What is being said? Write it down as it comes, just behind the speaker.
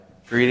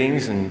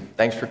Greetings and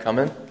thanks for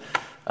coming.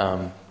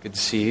 Good to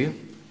see you.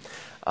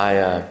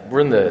 We're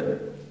in the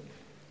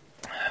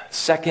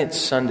second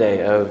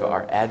Sunday of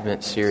our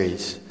Advent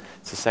series.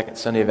 It's the second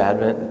Sunday of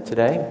Advent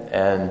today,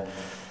 and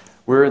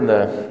we're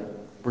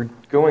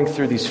going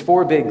through these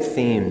four big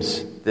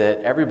themes that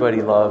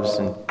everybody loves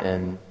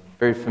and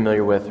very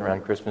familiar with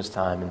around Christmas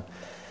time.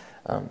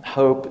 And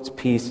hope, it's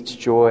peace, it's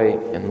joy,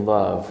 and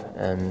love.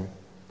 And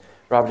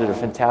Robert did a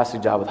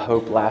fantastic job with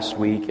hope last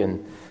week,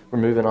 and we're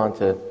moving on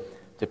to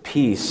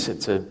peace.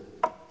 It's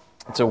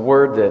a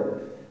word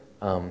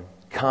that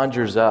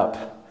conjures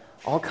up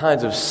all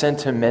kinds of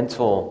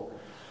sentimental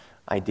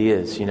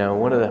ideas. You know,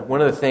 one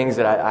of the things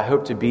that I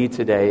hope to be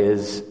today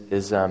is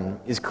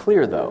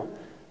clear, though.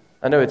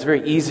 I know it's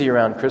very easy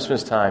around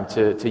Christmas time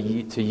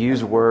to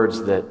use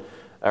words that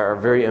are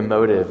very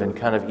emotive and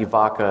kind of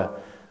evoke a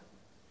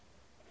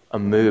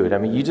mood. I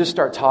mean, you just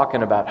start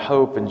talking about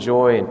hope and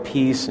joy and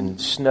peace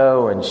and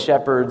snow and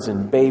shepherds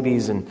and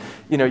babies, and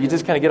you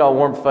just kind of get all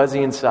warm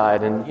fuzzy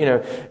inside, and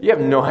you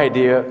have no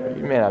idea,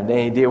 you may not have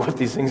any idea what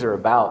these things are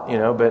about,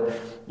 but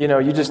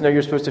you just know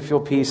you're supposed to feel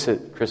peace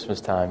at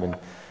Christmas time, and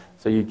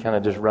so you kind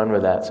of just run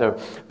with that.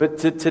 But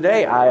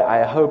today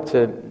I hope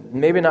to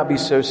maybe not be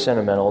so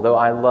sentimental, though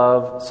I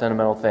love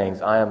sentimental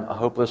things. I am a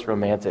hopeless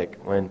romantic.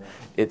 When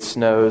it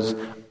snows,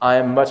 I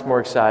am much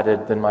more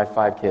excited than my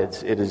 5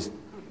 kids.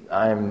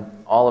 I am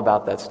all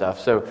about that stuff.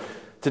 So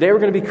today we're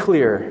going to be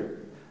clear,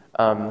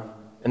 and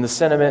the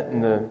sentiment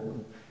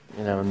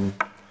and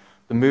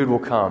the mood will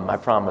come, I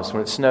promise.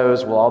 When it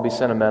snows, we'll all be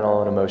sentimental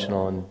and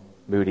emotional and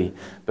moody.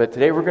 But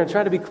today we're going to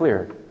try to be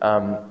clear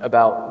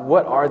about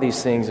what are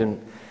these things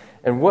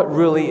and what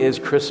really is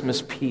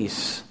Christmas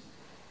peace.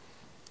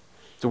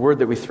 It's a word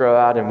that we throw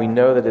out, and we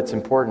know that it's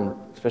important,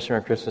 especially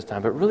around Christmas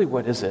time, but really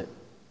what is it?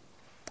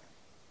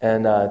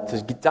 And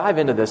to dive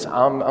into this,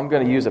 I'm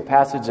going to use a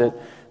passage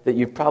that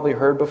you've probably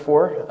heard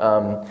before.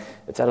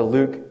 It's out of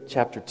Luke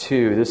chapter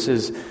 2.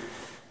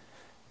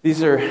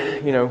 These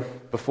are,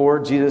 before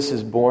Jesus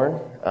is born,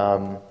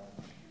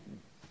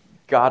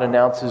 God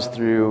announces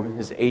through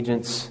his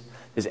agents,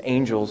 his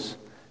angels,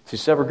 to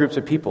several groups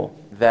of people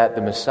that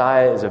the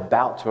Messiah is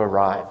about to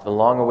arrive. The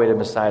long-awaited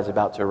Messiah is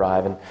about to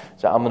arrive. And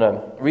so I'm going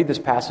to read this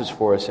passage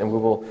for us, and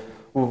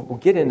we'll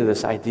get into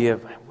this idea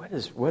of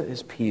what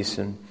is peace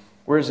and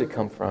where does it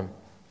come from?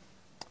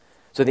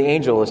 So the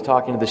angel is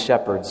talking to the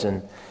shepherds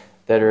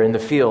that are in the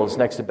fields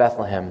next to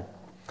Bethlehem.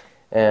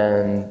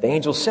 And the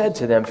angel said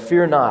to them,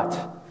 "Fear not."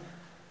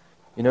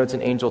 It's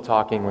an angel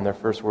talking when their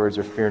first words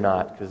are "fear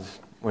not," because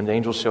when the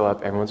angels show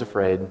up, everyone's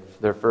afraid.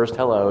 Their first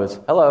hello is,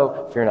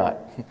 "Hello, fear not."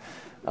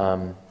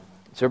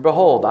 So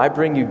behold, I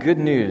bring you good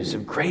news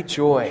of great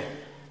joy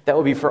that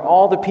will be for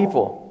all the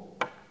people.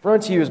 For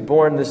unto you is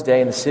born this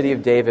day in the city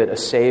of David a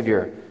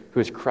Savior,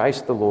 who is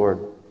Christ the Lord.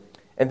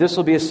 And this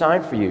will be a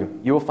sign for you.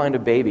 You will find a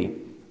baby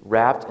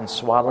wrapped in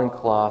swaddling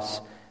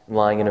cloths,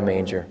 lying in a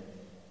manger.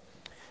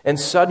 And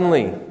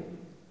suddenly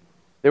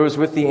there was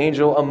with the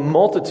angel a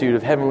multitude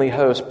of heavenly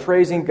hosts,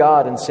 praising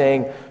God and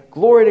saying,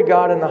 "Glory to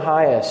God in the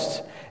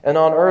highest, and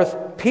on earth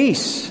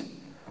peace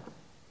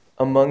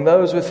among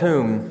those with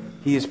whom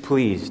he is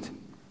pleased."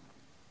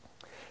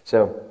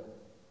 So,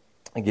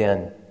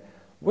 again,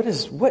 what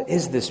is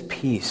this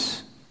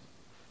peace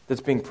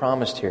that's being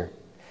promised here?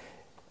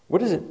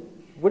 What does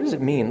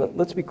it mean?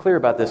 Let's be clear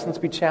about this. Let's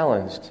be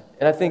challenged.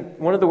 And I think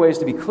one of the ways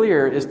to be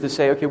clear is to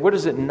say, okay, what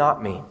does it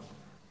not mean?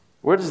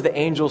 What is the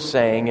angel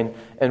saying?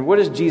 And what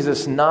is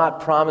Jesus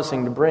not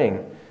promising to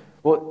bring?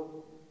 Well,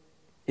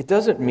 it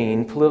doesn't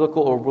mean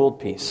political or world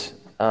peace.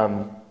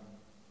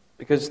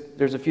 Because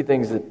there's a few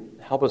things that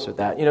help us with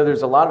that.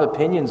 There's a lot of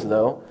opinions,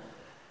 though,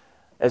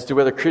 as to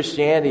whether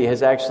Christianity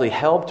has actually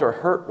helped or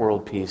hurt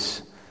world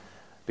peace.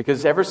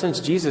 Because ever since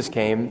Jesus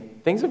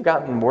came, things have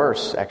gotten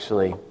worse,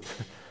 actually.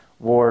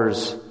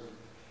 Wars,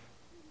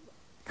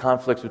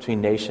 conflicts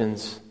between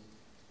nations,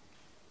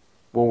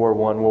 World War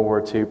I, World War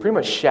II, pretty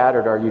much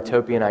shattered our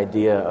utopian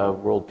idea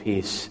of world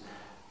peace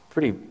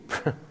pretty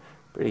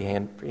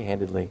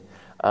handedly.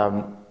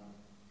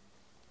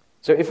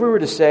 So if we were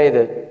to say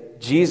that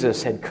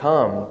Jesus had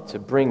come to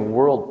bring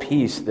world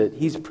peace, that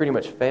he's pretty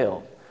much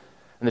failed,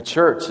 and the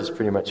church has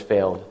pretty much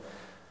failed.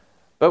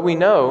 But we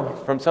know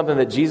from something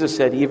that Jesus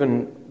said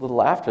even a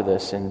little after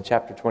this in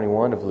chapter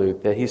 21 of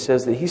Luke, that he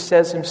says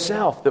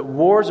himself that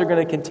wars are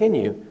going to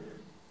continue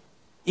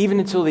even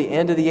until the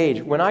end of the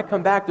age. When I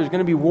come back, there's going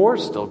to be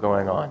wars still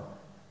going on.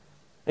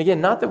 Again,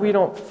 not that we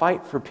don't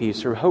fight for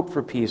peace or hope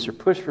for peace or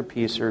push for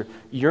peace or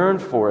yearn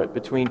for it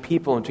between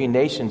people and between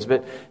nations,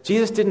 but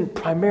Jesus didn't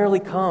primarily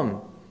come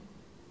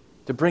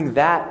to bring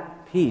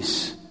that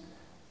peace.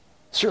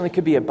 Certainly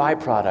could be a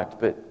byproduct,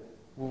 but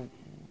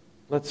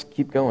let's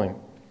keep going.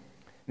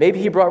 Maybe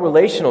he brought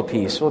relational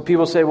peace. Well,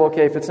 people say, well,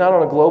 okay, if it's not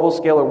on a global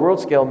scale or world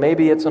scale,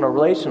 maybe it's on a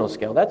relational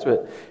scale. That's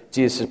what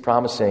Jesus is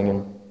promising.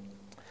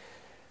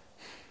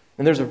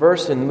 And there's a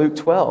verse in Luke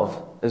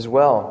 12 as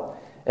well.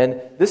 And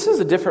this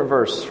is a different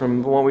verse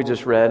from the one we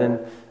just read.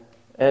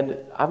 And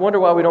I wonder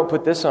why we don't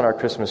put this on our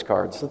Christmas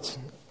cards.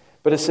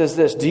 But it says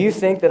this: "Do you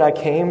think that I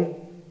came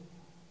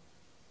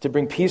to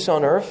bring peace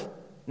on earth?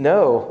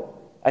 No,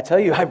 I tell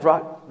you, I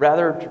brought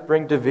rather to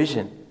bring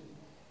division.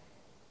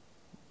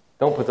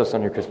 Don't put this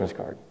on your Christmas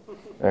card.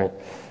 All right,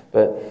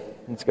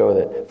 but let's go with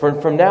it.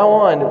 From now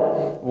on,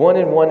 one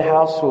in one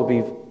house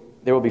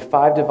there will be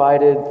 5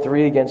 divided,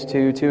 3 against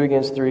 2, 2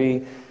 against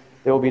 3.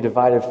 They will be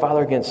divided,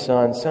 father against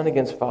son, son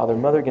against father,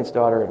 mother against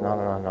daughter, and on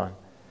and on and on.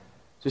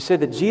 So he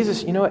said that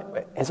Jesus, you know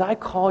what, as I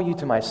call you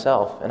to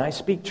myself, and I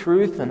speak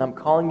truth, and I'm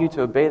calling you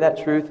to obey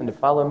that truth and to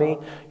follow me,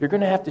 you're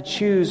going to have to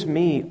choose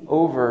me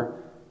over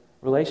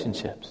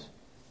relationships.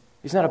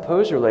 He's not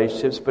opposed to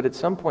relationships, but at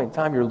some point in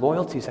time, your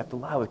loyalties have to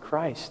lie with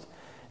Christ.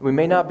 And we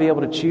may not be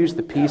able to choose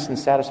the peace and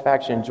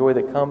satisfaction and joy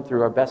that come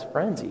through our best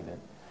friends even.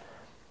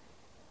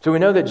 So we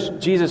know that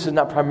Jesus is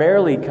not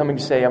primarily coming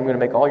to say, I'm going to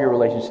make all your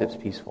relationships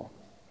peaceful.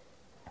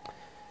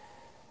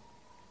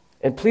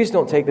 And please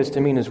don't take this to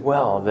mean as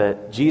well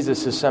that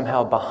Jesus is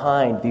somehow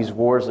behind these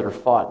wars that are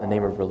fought in the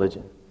name of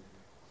religion.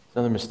 It's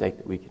another mistake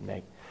that we can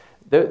make.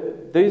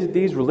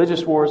 These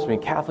religious wars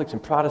between Catholics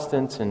and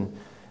Protestants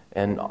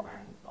and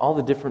all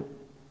the different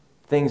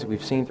things that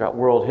we've seen throughout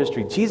world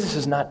history, Jesus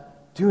is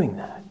not doing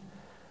that.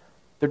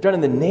 They're done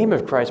in the name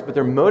of Christ, but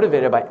they're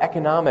motivated by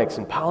economics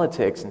and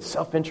politics and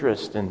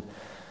self-interest and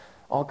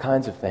all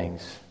kinds of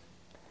things.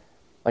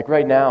 Like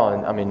right now,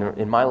 and I mean,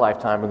 in my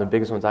lifetime, one of the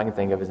biggest ones I can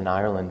think of is in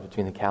Ireland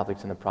between the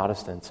Catholics and the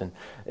Protestants. And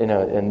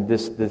and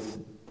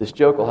this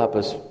joke will help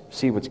us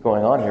see what's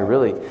going on here.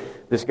 Really,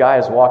 this guy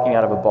is walking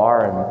out of a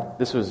bar, and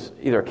this was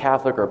either a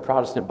Catholic or a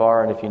Protestant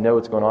bar. And if you know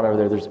what's going on over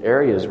there, there's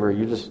areas where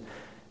if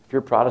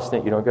you're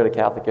Protestant, you don't go to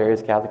Catholic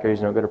areas. Catholic areas,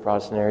 you don't go to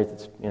Protestant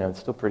areas. It's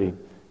still pretty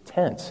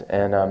tense.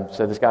 And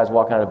so this guy's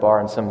walking out of a bar,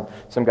 and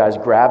some guys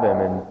grab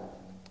him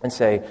and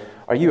say,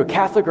 "Are you a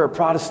Catholic or a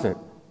Protestant?"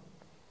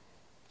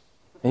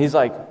 And he's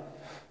like,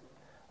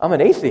 "I'm an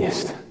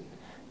atheist."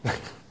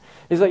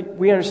 He's like,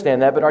 "We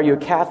understand that, but are you a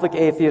Catholic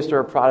atheist or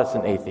a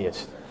Protestant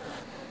atheist?"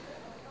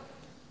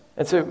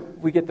 And so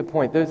we get the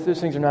point.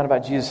 Those things are not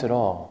about Jesus at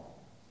all.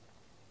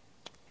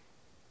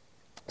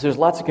 So there's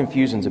lots of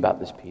confusions about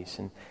this peace.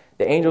 And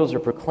the angels are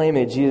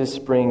proclaiming that Jesus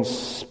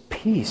brings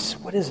peace.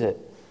 What is it?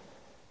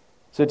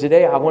 So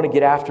today I want to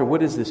get after,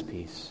 what is this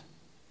peace?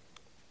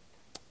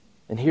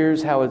 And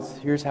here's how it's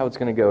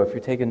going to go. If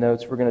you're taking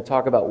notes, we're going to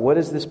talk about what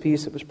is this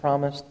peace that was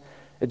promised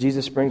that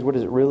Jesus brings. What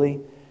is it really?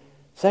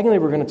 Secondly,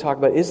 we're going to talk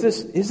about is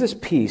this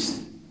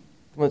peace,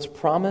 when it's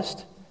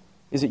promised,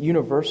 is it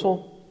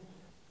universal,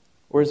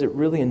 or is it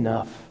really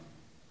enough?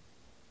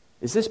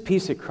 Is this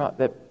peace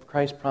that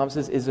Christ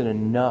promises, is it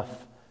enough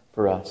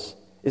for us?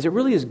 Is it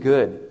really as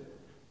good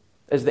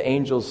as the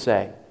angels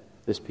say?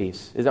 This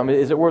peace is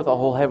it worth a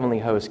whole heavenly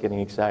host getting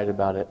excited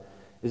about it?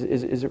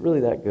 Is it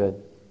really that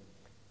good?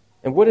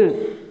 And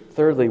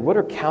thirdly, what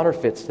are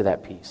counterfeits to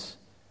that peace?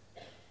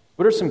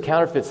 What are some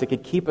counterfeits that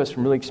could keep us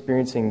from really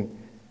experiencing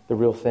the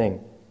real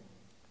thing?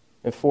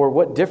 And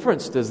what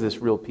difference does this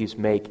real peace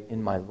make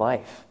in my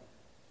life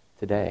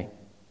today?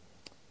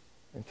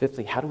 And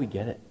fifthly, how do we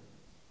get it?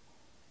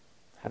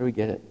 How do we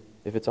get it?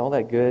 If it's all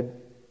that good,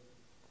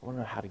 I want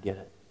to know how to get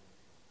it.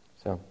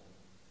 So,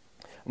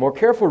 a more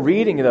careful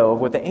reading, though, of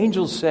what the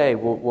angels say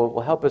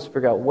will help us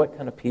figure out what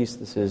kind of peace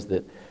this is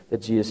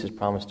that Jesus has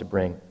promised to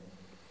bring.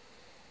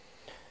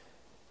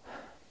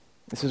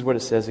 This is what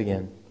it says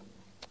again.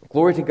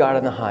 Glory to God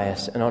in the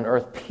highest, and on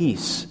earth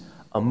peace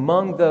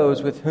among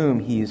those with whom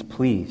He is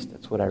pleased.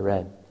 That's what I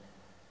read.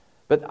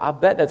 But I'll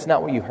bet that's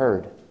not what you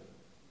heard.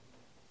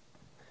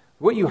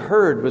 What you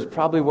heard was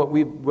probably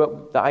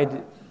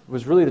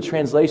was really the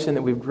translation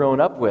that we've grown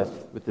up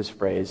with this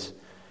phrase.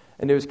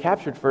 And it was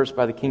captured first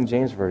by the King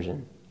James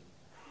Version,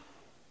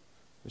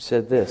 which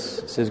said this.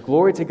 It says,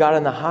 "Glory to God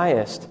in the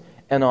highest,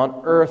 and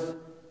on earth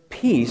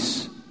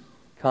peace,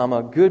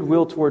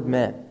 goodwill toward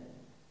men."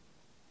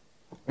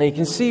 Now you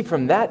can see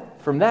from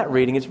that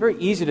reading, it's very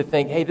easy to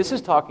think, hey, this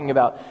is talking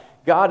about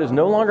God is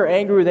no longer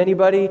angry with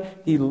anybody.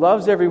 He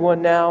loves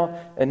everyone now.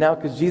 And now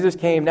because Jesus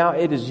came, now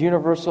it is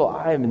universal.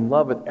 I am in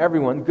love with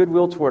everyone.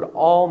 Goodwill toward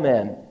all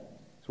men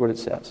is what it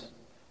says.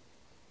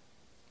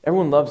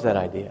 Everyone loves that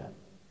idea.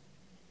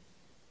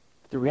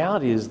 But the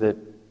reality is that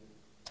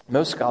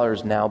most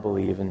scholars now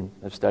believe, and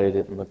have studied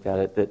it and looked at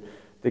it, that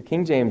the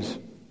King James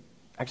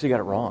actually got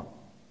it wrong.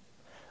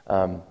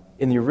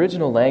 In the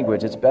original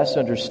language, it's best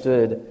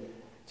understood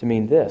to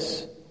mean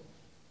this.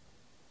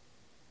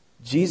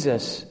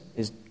 Jesus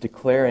is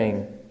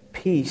declaring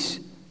peace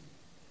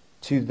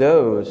to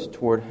those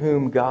toward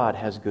whom God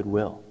has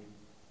goodwill.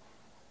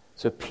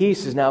 So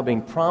peace is now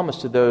being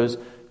promised to those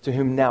to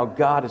whom now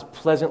God is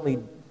pleasantly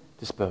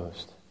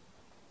disposed.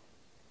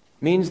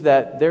 Means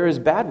that there is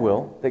bad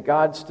will, that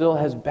God still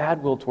has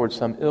bad will towards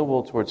some, ill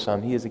will towards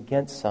some. He is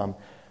against some,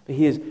 but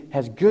He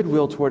has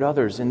goodwill toward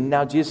others. And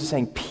now Jesus is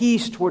saying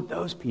peace toward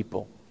those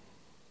people.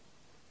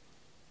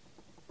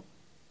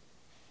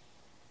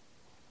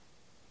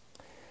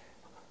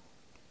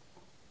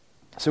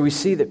 So we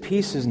see that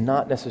peace is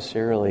not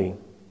necessarily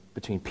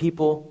between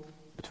people,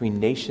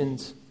 between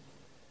nations,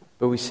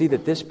 but we see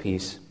that this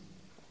peace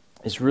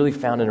is really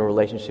found in a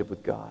relationship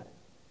with God.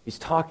 He's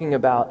talking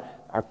about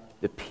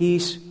the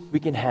peace we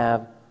can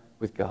have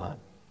with God.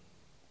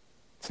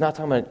 not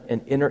talking about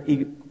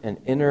an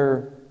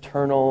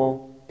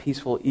internal,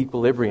 peaceful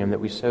equilibrium that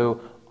we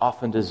so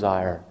often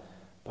desire.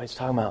 But it's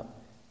talking about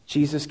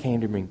Jesus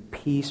came to bring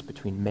peace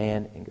between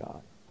man and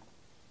God.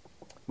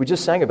 We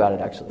just sang about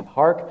it, actually.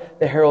 Hark,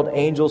 the herald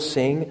angels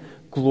sing,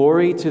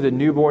 glory to the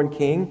newborn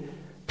King,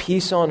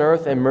 peace on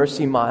earth and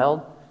mercy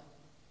mild,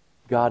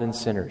 God and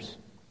sinners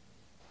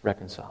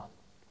reconciled.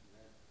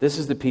 This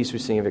is the peace we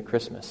sing of at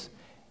Christmas,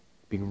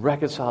 being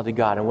reconciled to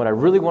God. And what I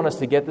really want us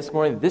to get this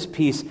morning, this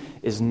peace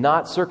is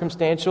not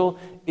circumstantial,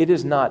 it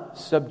is not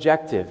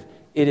subjective,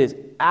 it is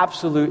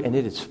absolute, and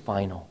it is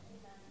final.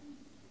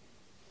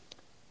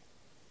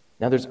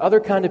 Now, there's other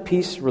kind of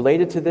peace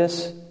related to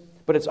this,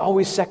 but it's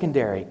always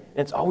secondary, and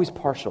it's always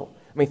partial.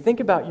 I mean, think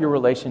about your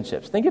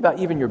relationships. Think about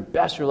even your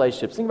best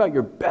relationships. Think about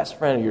your best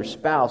friend or your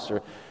spouse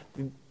or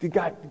the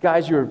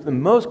guys you're the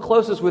most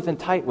closest with and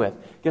tight with.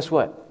 Guess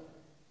what?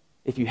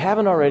 If you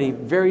haven't already,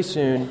 very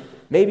soon,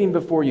 maybe even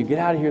before you get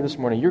out of here this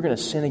morning, you're going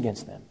to sin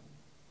against them.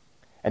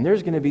 And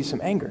there's going to be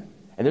some anger,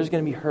 and there's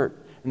going to be hurt,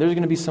 and there's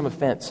going to be some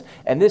offense.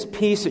 And this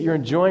peace that you're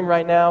enjoying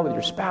right now with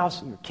your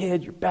spouse, your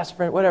kid, your best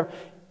friend, whatever,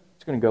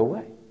 it's going to go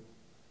away.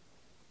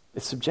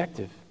 It's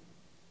subjective.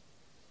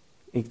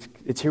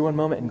 It's here one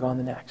moment and gone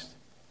the next.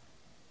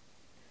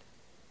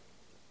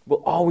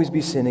 We'll always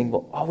be sinning.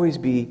 We'll always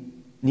be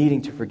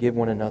needing to forgive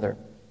one another.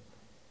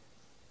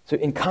 So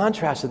in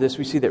contrast to this,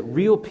 we see that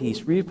real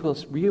peace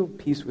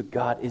with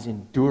God is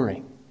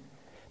enduring.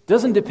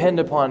 Doesn't depend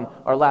upon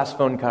our last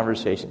phone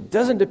conversation.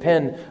 Doesn't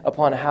depend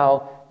upon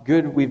how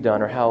good we've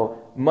done or how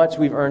much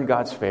we've earned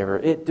God's favor.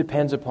 It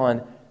depends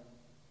upon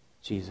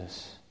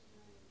Jesus.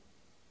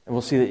 And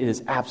we'll see that it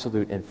is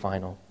absolute and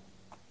final.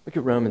 Look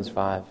at Romans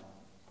 5.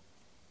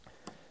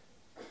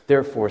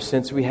 Therefore,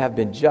 since we have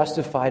been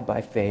justified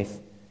by faith,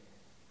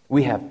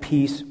 we have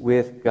peace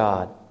with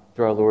God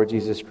through our Lord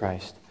Jesus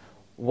Christ.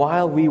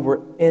 While we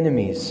were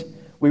enemies,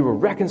 we were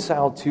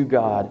reconciled to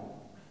God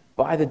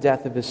by the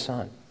death of His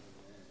Son.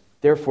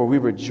 Therefore, we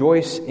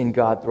rejoice in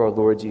God through our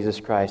Lord Jesus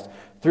Christ,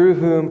 through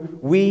whom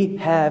we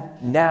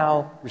have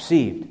now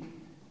received.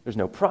 There's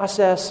no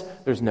process,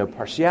 there's no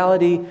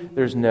partiality,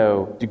 there's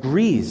no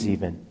degrees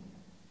even.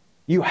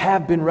 You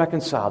have been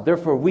reconciled.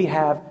 Therefore, we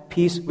have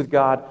peace with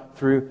God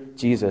through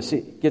Jesus.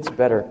 It gets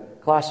better.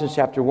 Colossians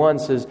chapter 1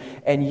 says,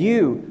 and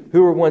you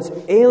who were once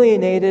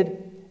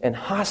alienated and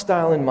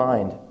hostile in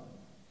mind,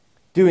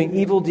 doing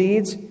evil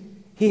deeds,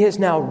 He has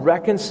now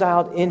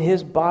reconciled in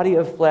His body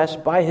of flesh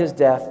by His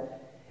death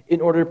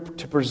in order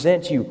to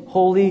present you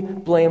holy,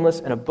 blameless,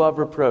 and above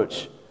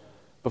reproach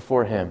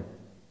before Him.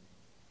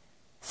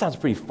 Sounds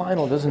pretty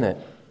final, doesn't it?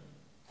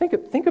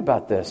 Think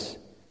about this.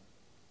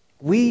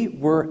 We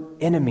were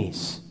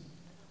enemies,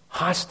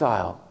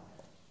 hostile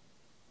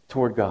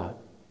toward God.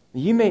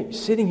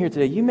 Sitting here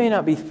today, you may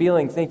not be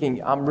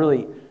thinking,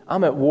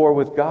 I'm at war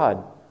with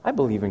God. I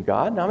believe in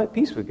God, and I'm at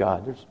peace with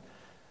God.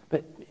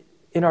 But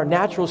in our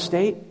natural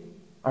state,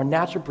 our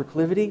natural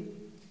proclivity,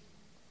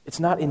 it's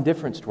not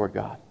indifference toward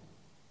God.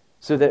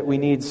 So that we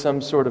need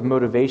some sort of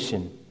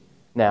motivation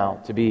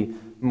now to be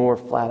more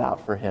flat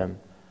out for Him.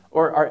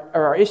 Or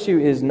our issue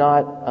is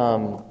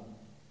not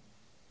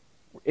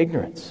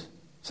ignorance,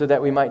 so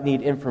that we might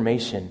need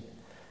information.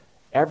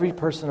 Every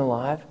person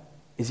alive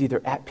is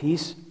either at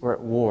peace or at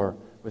war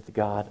with the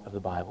God of the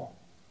Bible.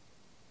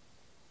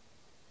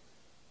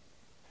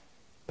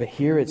 But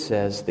here it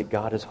says that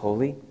God is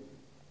holy,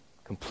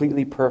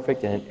 completely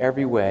perfect and in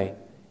every way.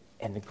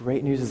 And the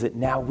great news is that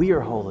now we are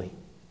holy.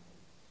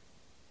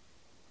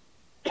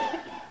 It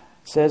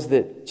says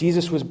that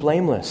Jesus was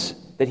blameless,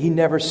 that He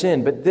never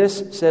sinned. But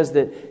this says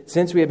that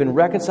since we have been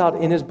reconciled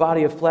in His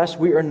body of flesh,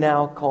 we are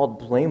now called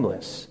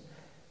blameless.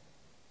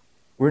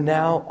 We're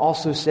now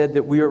also said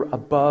that we are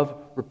above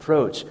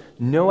reproach.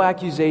 No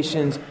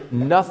accusations,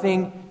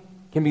 nothing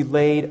can be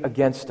laid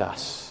against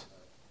us.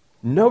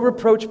 No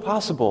reproach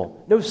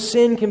possible. No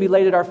sin can be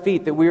laid at our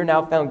feet that we are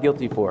now found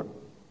guilty for.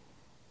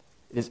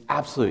 It is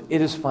absolute.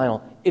 It is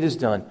final. It is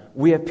done.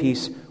 We have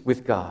peace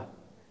with God.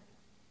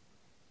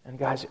 And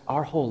guys,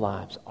 our whole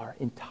lives, our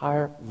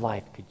entire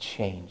life could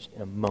change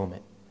in a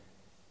moment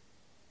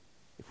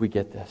if we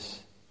get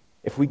this.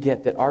 If we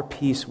get that our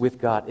peace with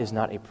God is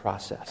not a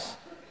process.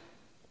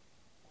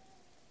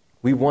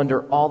 We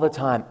wonder all the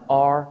time,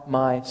 are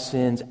my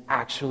sins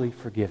actually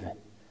forgiven?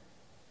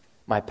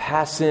 My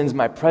past sins,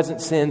 my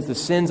present sins, the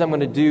sins I'm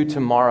going to do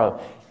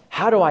tomorrow.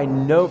 How do I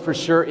know for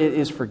sure it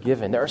is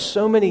forgiven? There are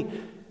so many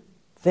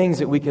things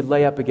that we could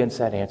lay up against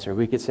that answer.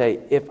 We could say,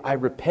 if I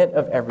repent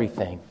of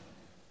everything,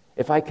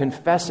 if I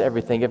confess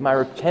everything, if my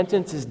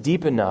repentance is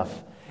deep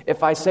enough,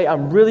 if I say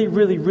I'm really,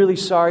 really, really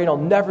sorry and I'll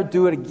never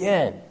do it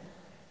again.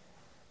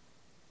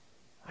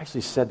 I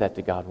actually said that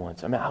to God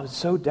once. I was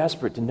so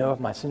desperate to know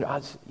of my sin.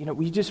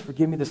 Will you just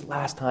forgive me this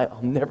last time?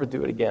 I'll never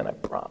do it again, I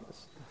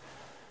promise.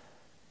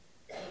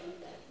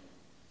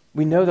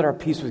 We know that our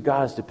peace with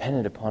God is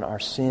dependent upon our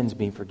sins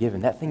being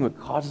forgiven. That thing that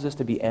causes us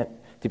to be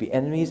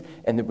enemies,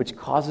 and which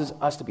causes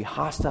us to be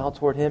hostile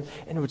toward Him,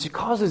 and which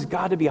causes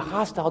God to be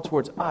hostile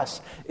towards us.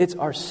 It's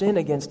our sin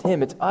against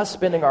Him. It's us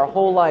spending our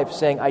whole life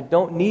saying, I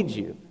don't need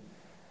you.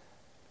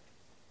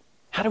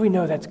 How do we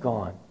know that's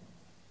gone?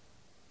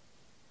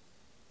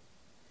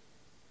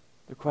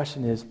 The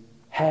question is,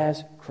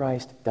 has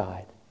Christ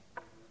died?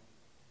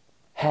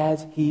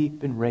 Has he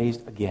been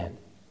raised again?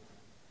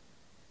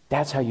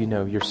 That's how you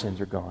know your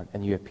sins are gone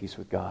and you have peace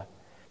with God.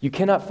 You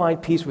cannot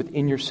find peace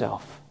within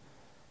yourself.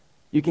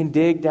 You can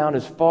dig down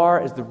as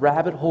far as the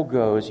rabbit hole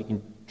goes. You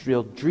can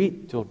drill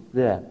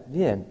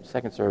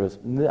second service.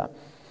 And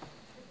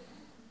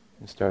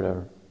start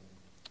over.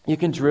 You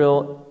can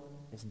drill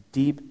as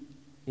deep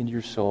into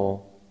your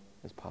soul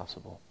as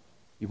possible.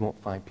 You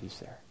won't find peace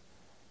there.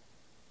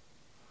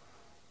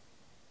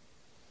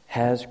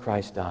 Has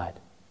Christ died?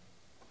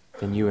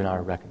 Then you and I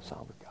are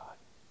reconciled with God.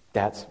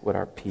 That's what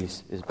our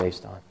peace is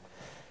based on.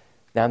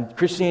 Now,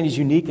 Christianity is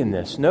unique in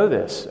this. Know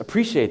this.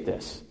 Appreciate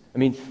this. I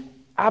mean,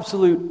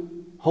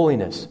 absolute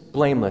holiness,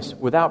 blameless,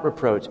 without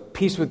reproach,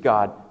 peace with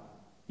God.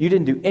 You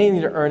didn't do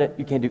anything to earn it.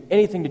 You can't do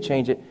anything to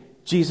change it.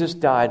 Jesus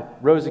died,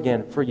 rose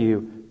again for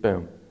you.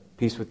 Boom.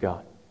 Peace with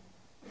God.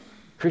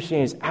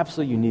 Christianity is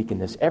absolutely unique in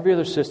this. Every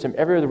other system,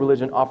 every other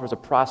religion offers a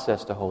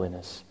process to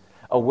holiness,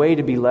 a way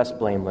to be less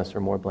blameless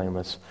or more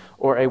blameless,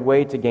 or a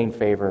way to gain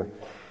favor.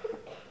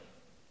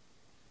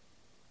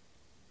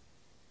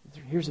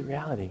 Here's the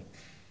reality.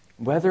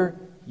 Whether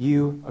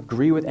you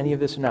agree with any of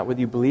this or not,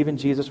 whether you believe in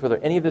Jesus, whether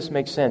any of this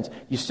makes sense,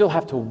 you still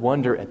have to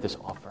wonder at this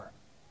offer.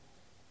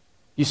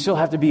 You still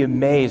have to be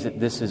amazed that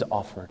this is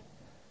offered,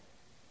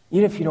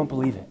 even if you don't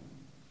believe it.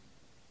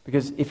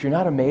 Because if you're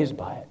not amazed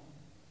by it,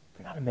 if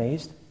you're not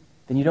amazed,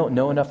 then you don't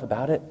know enough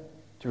about it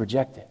to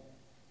reject it.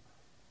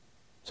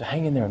 So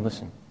hang in there and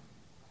listen.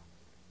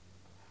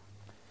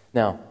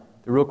 Now,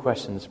 the real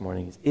question this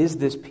morning is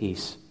this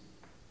peace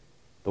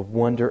the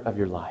wonder of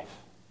your life?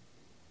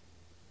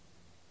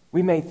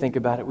 We may think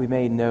about it. We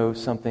may know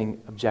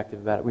something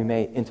objective about it. We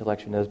may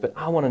intellectually know this. But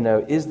I want to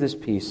know, is this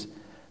peace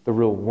the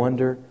real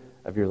wonder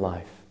of your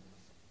life?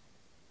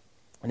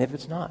 And if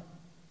it's not,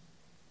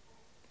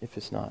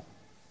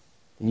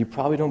 then you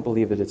probably don't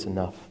believe that it's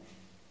enough.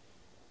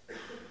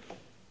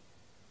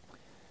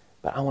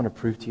 But I want to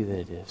prove to you that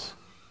it is.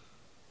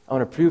 I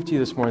want to prove to you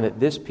this morning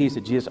that this peace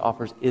that Jesus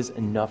offers is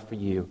enough for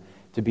you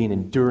to be an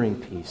enduring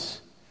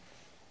peace,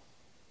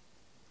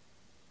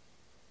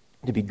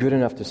 to be good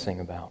enough to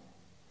sing about.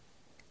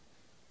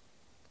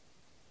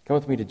 Come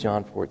with me to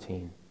John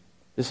 14.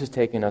 This is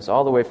taking us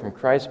all the way from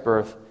Christ's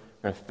birth.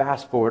 We're going to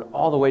fast forward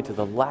all the way to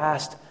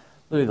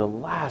literally the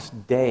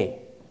last day,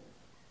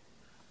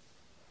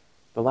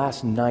 the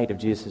last night of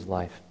Jesus'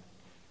 life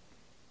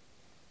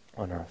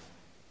on earth,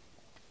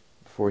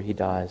 before he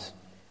dies,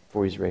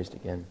 before he's raised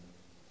again.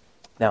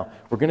 Now,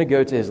 we're going to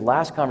go to his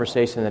last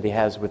conversation that he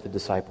has with the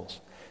disciples.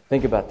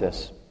 Think about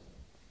this.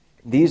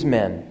 These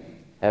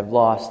men have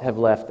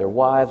left their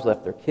wives,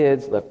 left their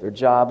kids, left their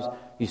jobs.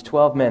 These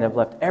 12 men have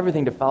left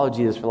everything to follow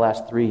Jesus for the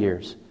last 3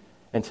 years.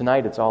 And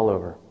tonight it's all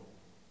over.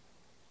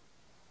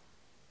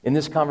 In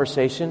this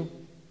conversation,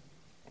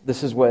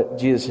 this is what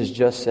Jesus has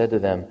just said to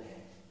them.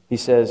 He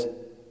says,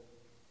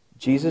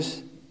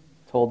 Jesus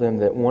told them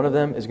that one of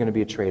them is going to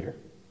be a traitor.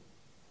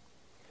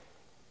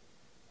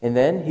 And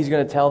then he's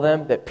going to tell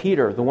them that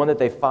Peter, the one that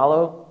they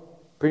follow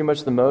pretty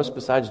much the most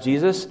besides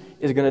Jesus,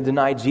 is going to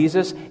deny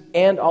Jesus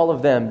and all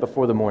of them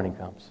before the morning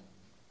comes.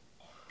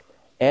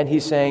 And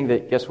he's saying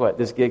that, guess what?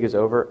 This gig is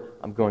over.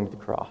 I'm going to the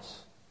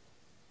cross.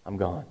 I'm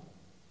gone.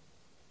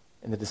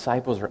 And the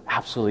disciples are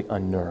absolutely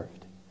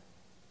unnerved.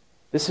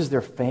 This is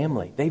their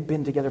family. They've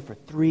been together for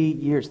 3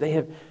 years. They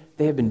have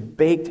been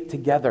baked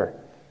together.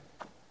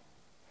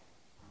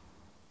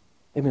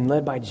 They've been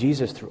led by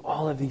Jesus through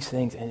all of these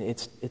things, and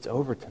it's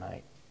over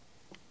tonight.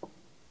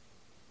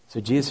 So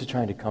Jesus is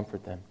trying to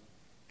comfort them.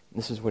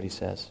 This is what he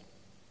says.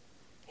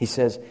 He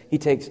says, he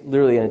takes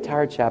literally an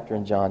entire chapter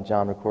in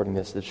John recording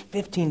this. There's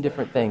 15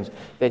 different things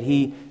that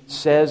he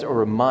says or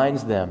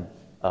reminds them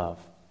of.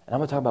 And I'm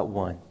going to talk about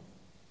one.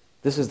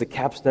 This is the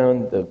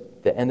capstone,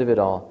 the end of it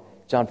all.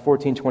 John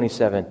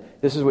 14:27.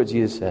 This is what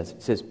Jesus says.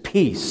 He says,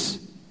 peace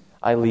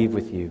I leave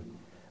with you.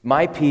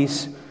 My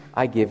peace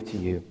I give to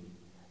you.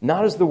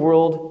 Not as the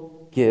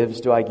world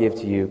gives do I give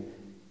to you.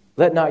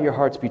 Let not your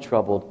hearts be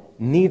troubled,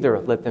 neither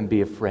let them be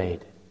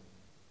afraid.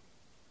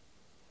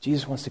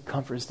 Jesus wants to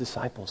comfort his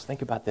disciples.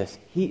 Think about this.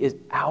 He is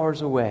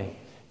hours away.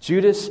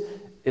 Judas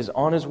is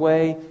on his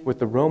way with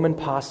the Roman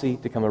posse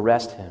to come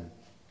arrest him.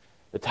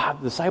 The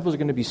disciples are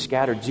going to be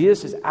scattered.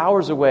 Jesus is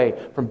hours away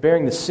from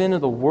bearing the sin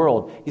of the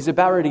world. He's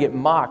about ready to get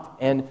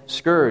mocked and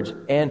scourged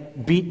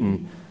and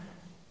beaten.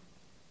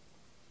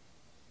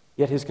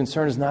 Yet his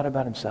concern is not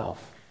about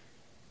himself.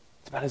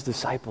 It's about his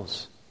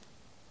disciples.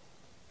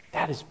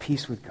 That is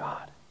peace with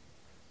God.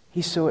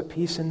 He's so at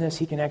peace in this,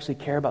 he can actually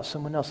care about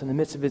someone else in the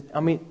midst of his,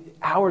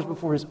 hours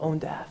before his own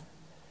death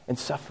and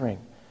suffering.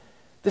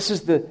 This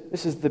is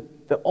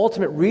the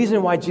ultimate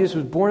reason why Jesus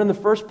was born in the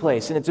first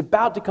place, and it's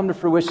about to come to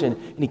fruition,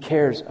 and he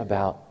cares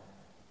about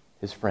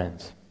his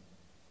friends.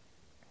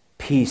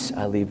 Peace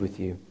I leave with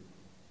you.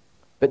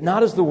 But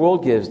not as the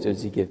world gives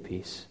does he give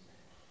peace.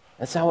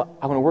 That's how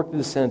I want to work through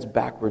the sentence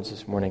backwards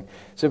this morning.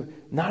 So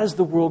not as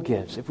the world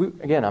gives.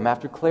 I'm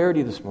after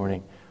clarity this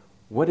morning.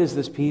 What is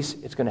this peace?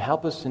 It's going to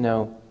help us to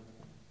know,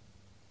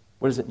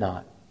 what is it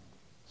not?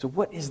 So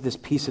what is this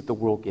peace that the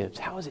world gives?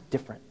 How is it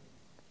different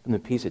from the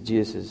peace that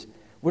Jesus is?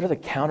 What are the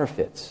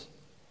counterfeits?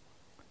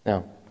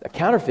 Now, a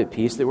counterfeit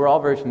peace that we're all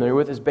very familiar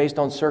with is based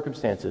on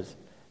circumstances,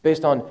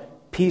 based on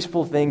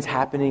peaceful things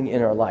happening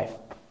in our life.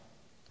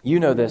 You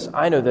know this,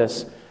 I know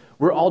this.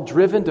 We're all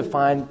driven to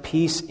find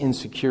peace in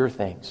secure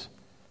things.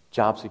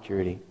 Job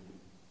security,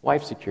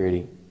 wife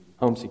security,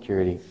 home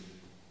security,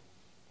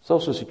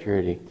 social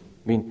security.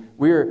 I mean,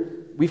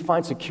 we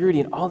find security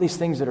in all these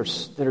things that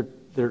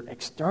are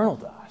external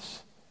to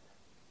us.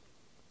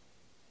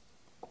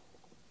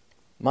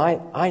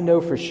 I know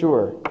for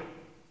sure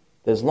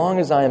that as long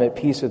as I am at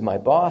peace with my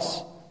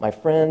boss, my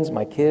friends,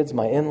 my kids,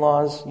 my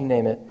in-laws, you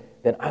name it,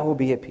 then I will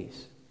be at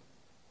peace.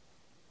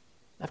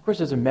 Of course,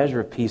 there's a measure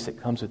of peace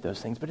that comes with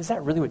those things, but is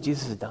that really what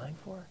Jesus is dying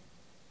for?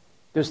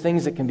 Those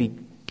things that can be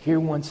here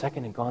one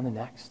second and gone the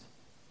next?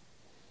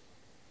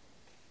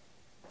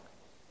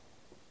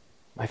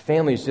 My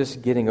family is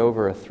just getting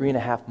over a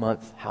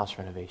 3.5-month house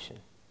renovation.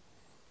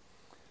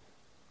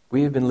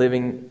 We have been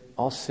living,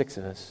 all 6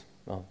 of us,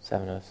 well,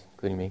 7 of us,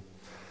 including me,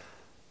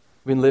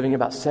 we've been living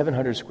about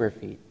 700 square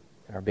feet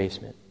in our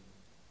basement.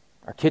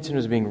 Our kitchen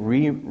was being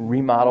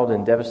remodeled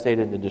and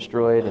devastated and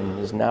destroyed and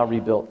is now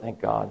rebuilt,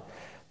 thank God.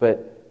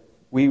 But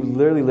we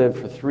literally lived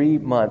for 3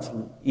 months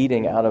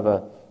eating out of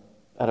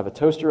a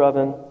toaster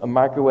oven, a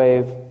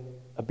microwave,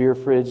 a beer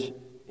fridge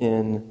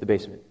in the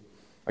basement.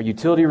 Our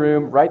utility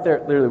room, right there,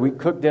 literally, we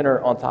cooked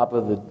dinner on top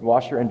of the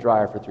washer and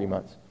dryer for 3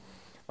 months.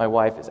 My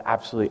wife is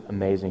absolutely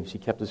amazing. She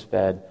kept us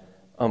fed.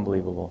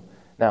 Unbelievable.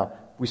 Now,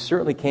 we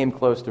certainly came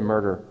close to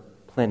murder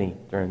plenty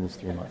during these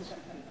 3 months.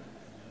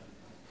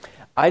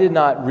 I did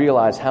not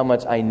realize how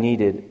much I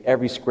needed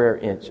every square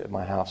inch of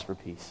my house for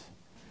peace.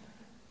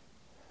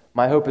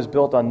 My hope is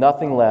built on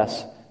nothing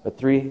less but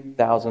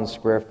 3,000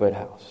 square foot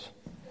house.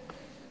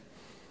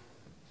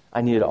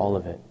 I needed all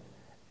of it.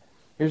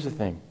 Here's the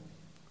thing.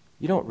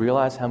 You don't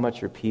realize how much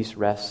your peace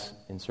rests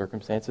in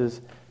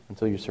circumstances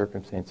until your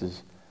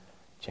circumstances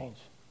change.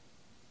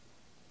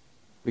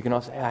 We can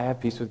all say, I have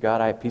peace with God.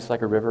 I have peace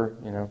like a river,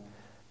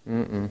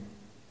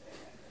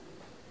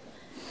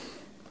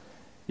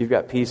 You've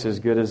got peace as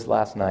good as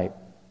last night.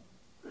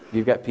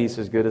 You've got peace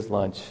as good as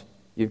lunch.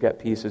 You've got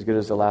peace as good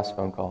as the last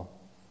phone call.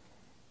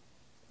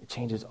 It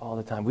changes all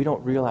the time. We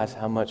don't realize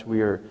how much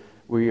we are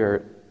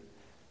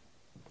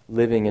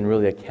living in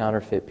really a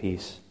counterfeit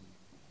peace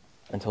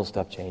until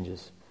stuff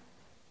changes.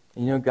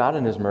 And God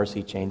in His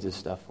mercy changes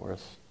stuff for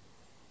us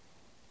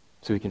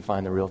so we can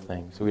find the real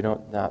thing, so we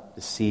don't not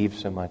deceived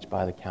so much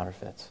by the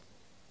counterfeits.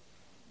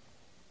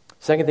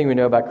 Second thing we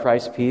know about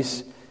Christ's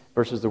peace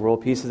versus the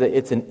world peace is that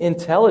it's an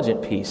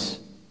intelligent peace.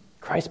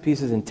 Christ's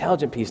peace is an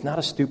intelligent peace, not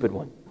a stupid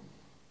one.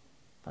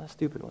 Not a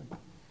stupid one.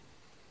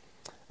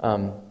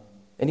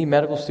 Any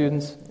medical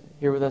students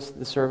here with us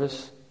this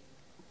service?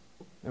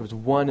 There was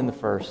one in the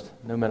first.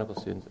 No medical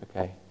students.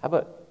 Okay. How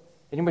about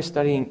anybody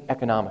studying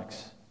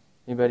economics?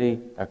 Anybody?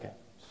 Okay.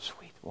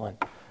 Sweet. 1.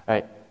 All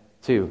right.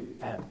 2.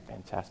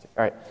 Fantastic.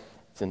 All right.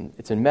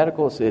 It's in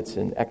medical. It's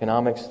in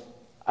economics.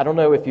 I don't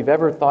know if you've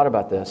ever thought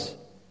about this,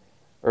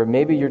 or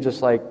maybe you're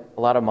just like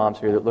a lot of moms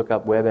here that look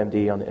up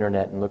WebMD on the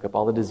internet and look up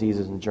all the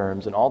diseases and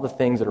germs and all the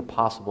things that are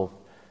possible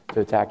to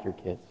attack your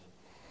kids.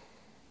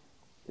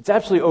 It's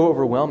absolutely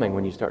overwhelming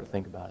when you start to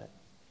think about it.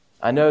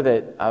 I know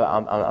that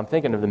I'm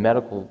thinking of the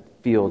medical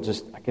field.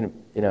 I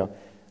don't know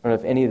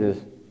if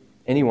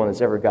anyone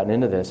that's ever gotten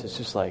into this. It's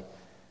just like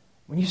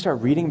when you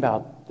start reading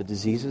about the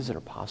diseases that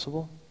are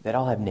possible, that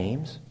all have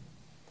names,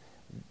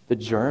 the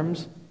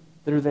germs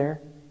that are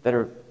there, that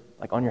are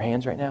like on your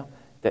hands right now,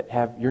 that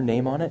have your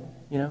name on it,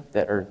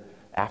 that are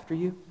after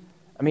you.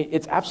 I mean,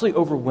 it's absolutely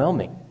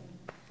overwhelming.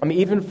 I mean,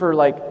 even for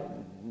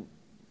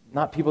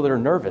not people that are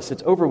nervous.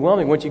 It's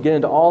overwhelming once you get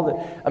into all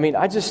the...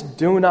 I just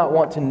do not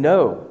want to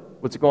know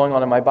what's going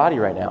on in my body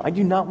right now. I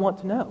do not want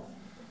to know.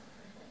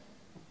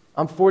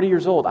 I'm 40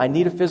 years old. I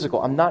need a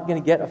physical. I'm not going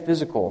to get a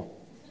physical.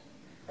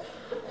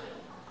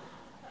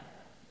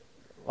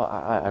 Well,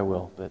 I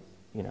will, but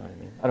you know what I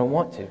mean. I don't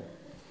want to.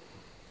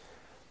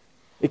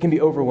 It can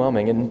be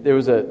overwhelming. And there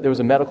was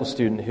a medical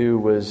student who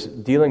was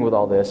dealing with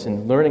all this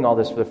and learning all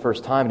this for the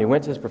first time. And he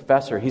went to his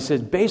professor. He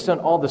said, based on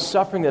all the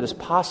suffering that is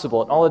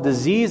possible and all the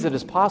disease that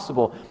is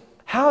possible,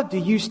 how do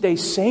you stay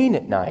sane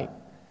at night?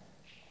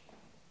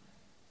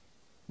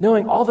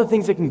 Knowing all the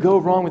things that can go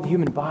wrong with the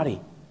human body.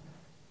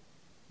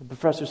 The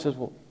professor says,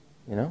 well,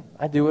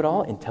 I do what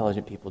all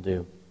intelligent people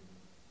do.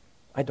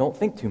 I don't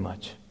think too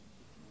much.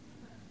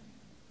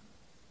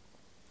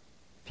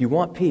 If you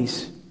want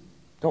peace,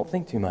 don't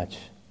think too much.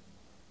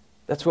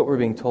 That's what we're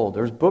being told.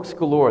 There's books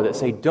galore that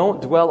say,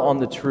 don't dwell on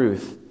the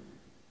truth.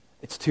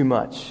 It's too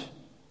much.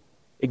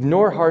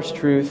 Ignore harsh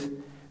truth.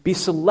 Be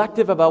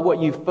selective about what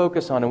you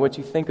focus on and what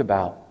you think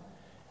about.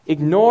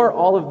 Ignore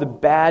all of the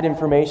bad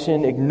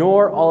information.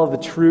 Ignore all of the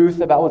truth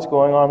about what's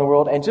going on in the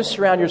world. And just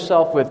surround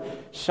yourself with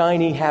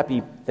shiny,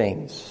 happy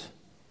things.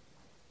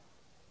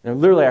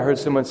 Literally, I heard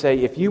someone say,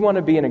 if you want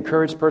to be an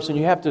encouraged person,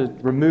 you have to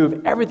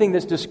remove everything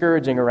that's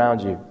discouraging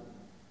around you.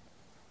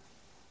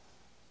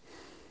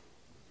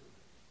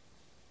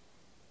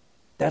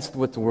 That's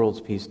what the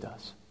world's peace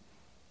does.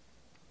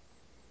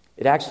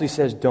 It actually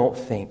says, don't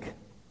think.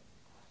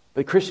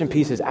 But Christian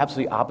peace is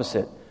absolutely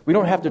opposite. We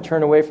don't have to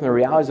turn away from the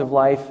realities of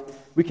life.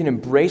 We can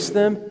embrace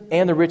them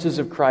and the riches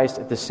of Christ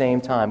at the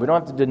same time. We don't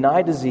have to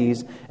deny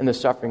disease and the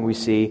suffering we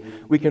see.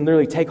 We can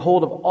literally take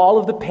hold of all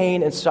of the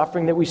pain and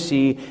suffering that we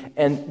see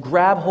and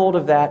grab hold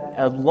of that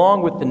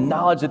along with the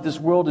knowledge that this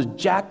world is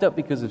jacked up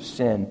because of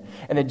sin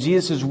and that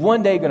Jesus is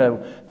one day going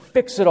to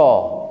fix it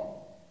all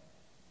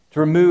to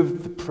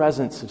remove the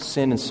presence of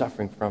sin and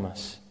suffering from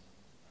us.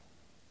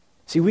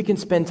 See, we can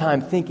spend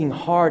time thinking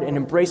hard and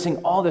embracing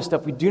all this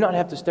stuff. We do not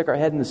have to stick our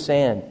head in the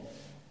sand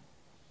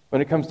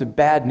when it comes to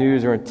bad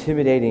news or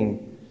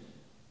intimidating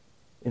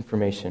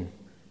information.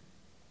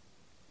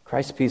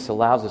 Christ's peace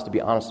allows us to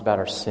be honest about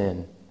our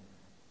sin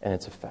and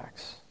its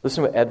effects.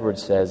 Listen to what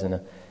Edwards says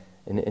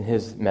in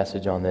his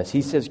message on this.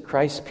 He says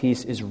Christ's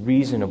peace is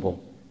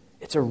reasonable.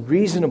 It's a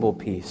reasonable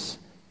peace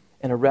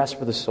and a rest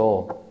for the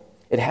soul.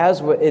 It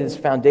has what its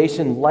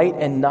foundation, light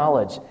and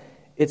knowledge.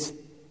 It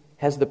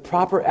has the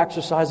proper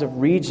exercise of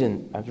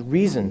reason,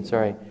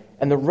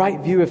 and the right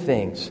view of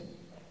things.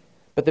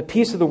 But the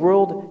peace of the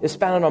world is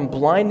founded on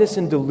blindness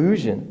and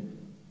delusion.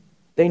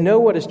 They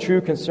know what is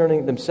true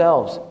concerning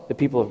themselves, the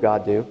people of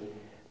God do,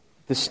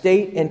 the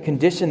state and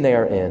condition they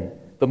are in.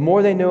 The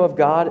more they know of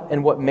God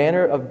and what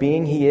manner of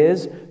being He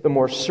is, the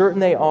more certain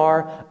they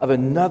are of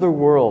another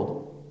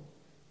world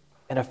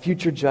and a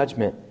future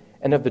judgment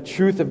and of the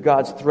truth of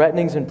God's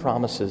threatenings and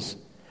promises.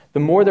 The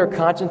more their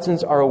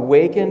consciences are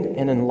awakened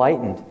and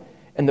enlightened,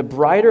 and the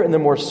brighter and the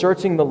more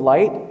searching the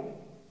light,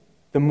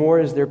 the more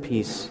is their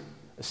peace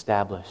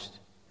established.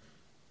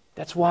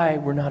 That's why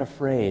we're not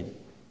afraid,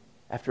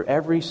 after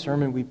every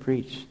sermon we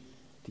preach,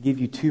 to give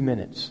you 2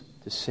 minutes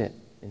to sit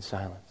in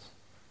silence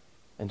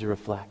and to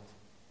reflect.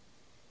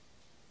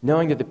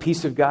 Knowing that the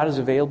peace of God is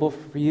available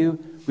for you,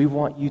 we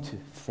want you to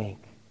think.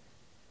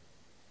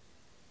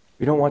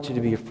 We don't want you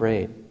to be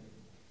afraid.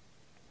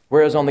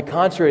 Whereas on the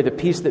contrary, the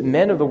peace that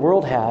men of the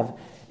world have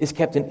is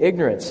kept in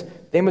ignorance.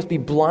 They must be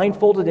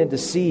blindfolded and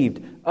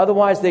deceived.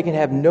 Otherwise, they can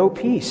have no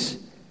peace.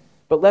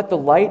 But let the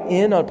light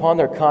in upon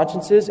their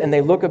consciences, and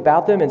they look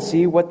about them and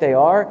see what they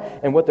are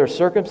and what their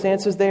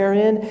circumstances they are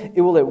in.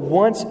 It will at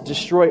once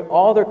destroy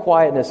all their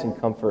quietness and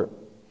comfort.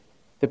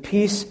 Their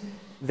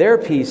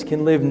peace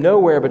can live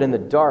nowhere but in the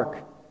dark.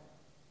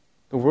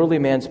 The worldly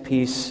man's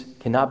peace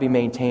cannot be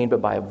maintained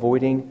but by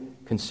avoiding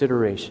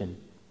consideration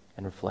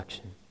and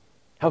reflection.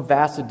 How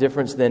vast a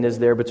difference then is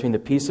there between the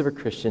peace of a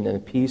Christian and the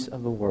peace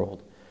of the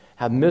world.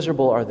 How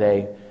miserable are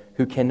they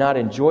who cannot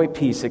enjoy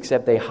peace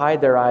except they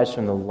hide their eyes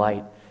from the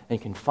light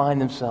and confine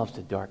themselves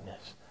to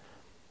darkness.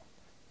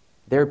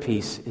 Their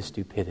peace is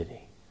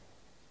stupidity.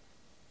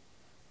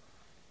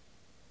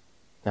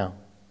 Now,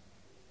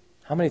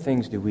 how many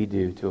things do we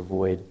do to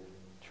avoid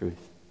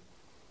truth?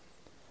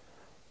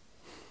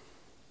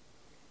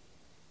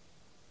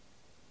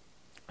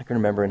 I can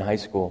remember in high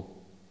school,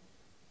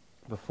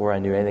 before I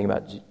knew anything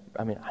about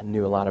I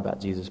knew a lot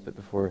about Jesus, but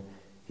before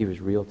He was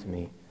real to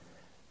me,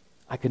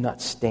 I could not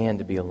stand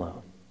to be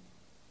alone.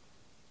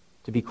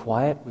 To be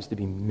quiet was to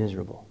be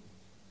miserable.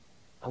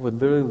 I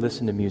would literally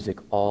listen to music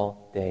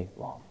all day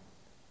long.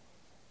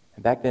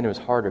 And back then it was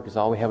harder because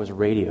all we had was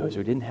radios.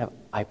 We didn't have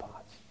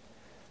iPods.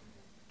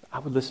 I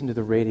would listen to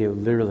the radio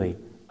literally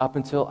up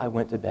until I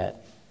went to bed.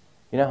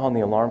 You know how on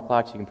the alarm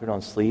clocks you can put it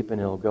on sleep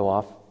and it'll go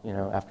off,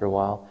 after a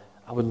while?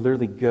 I would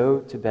literally go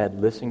to bed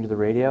listening to the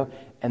radio,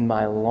 and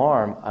my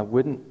alarm, I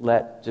wouldn't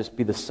let just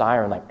be the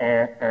siren like,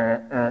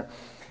 I'd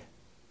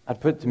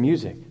put it to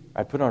music.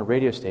 I'd put it on a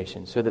radio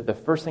station so that the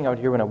first thing I would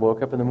hear when I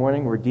woke up in the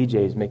morning were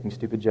DJs making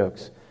stupid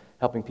jokes,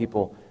 helping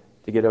people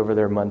to get over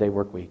their Monday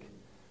work week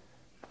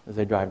as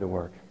they drive to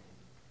work.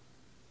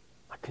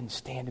 I couldn't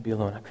stand to be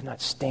alone. I could not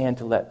stand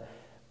to let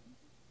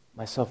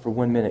myself for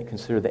 1 minute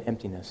consider the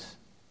emptiness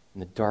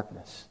and the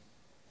darkness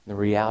and the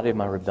reality of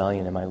my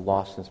rebellion and my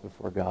lostness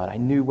before God. I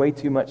knew way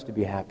too much to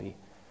be happy,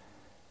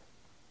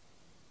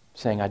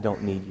 saying, I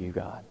don't need you,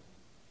 God.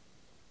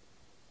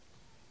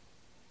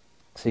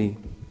 See,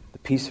 the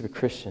peace of a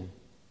Christian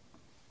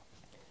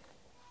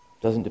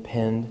doesn't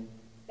depend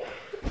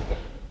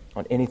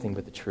on anything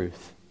but the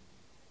truth.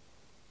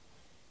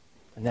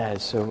 And that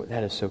is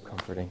so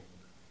comforting.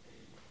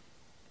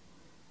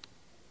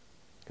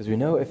 Because we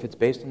know if it's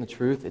based on the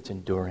truth, it's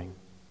enduring.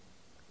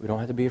 We don't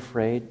have to be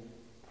afraid.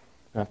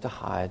 We don't have to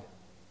hide.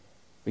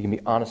 We can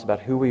be honest about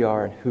who we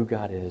are and who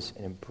God is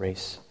and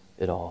embrace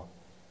it all.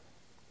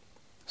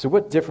 So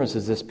what difference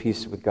does this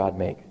peace with God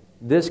make?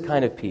 This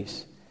kind of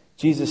peace.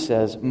 Jesus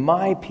says,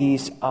 my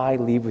peace I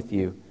leave with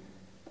you.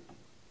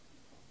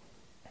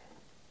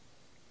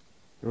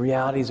 The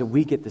reality is that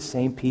we get the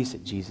same peace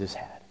that Jesus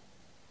had.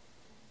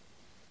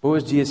 What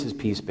was Jesus'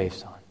 peace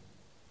based on?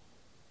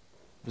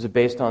 Was it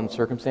based on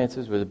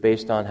circumstances? Was it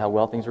based on how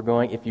well things were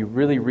going? If you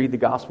really read the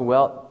gospel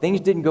well, things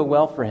didn't go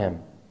well for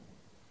him.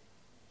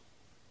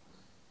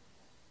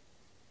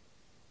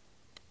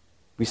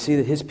 We see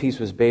that his peace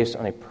was based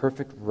on a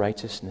perfect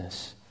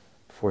righteousness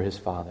before his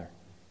Father.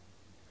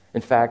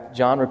 In fact,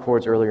 John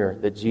records earlier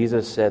that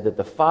Jesus said that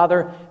the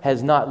Father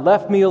has not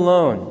left me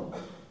alone.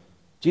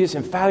 Jesus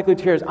emphatically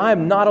declares, I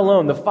am not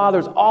alone. The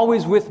Father's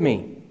always with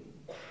me.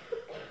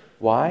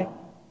 Why?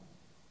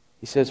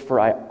 He says, for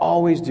I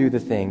always do the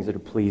things that are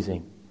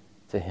pleasing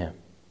to Him.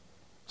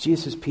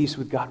 Jesus' peace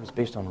with God was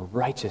based on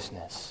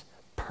righteousness,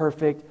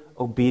 perfect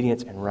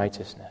obedience and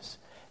righteousness.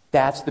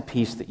 That's the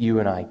peace that you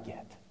and I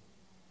get.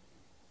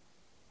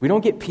 We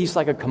don't get peace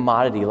like a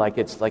commodity, like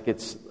it's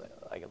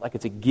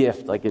a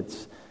gift, like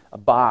it's a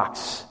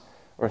box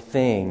or a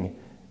thing.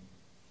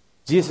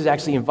 Jesus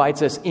actually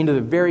invites us into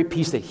the very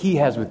peace that He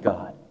has with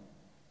God.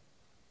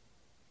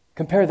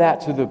 Compare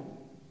that to the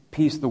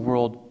peace the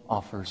world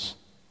offers.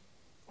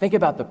 Think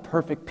about the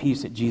perfect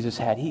peace that Jesus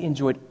had. He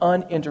enjoyed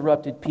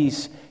uninterrupted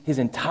peace His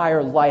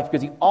entire life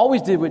because He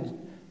always did what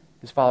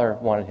His Father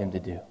wanted Him to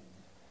do.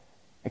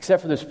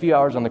 Except for those few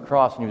hours on the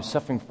cross when He was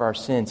suffering for our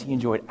sins, He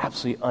enjoyed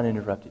absolutely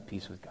uninterrupted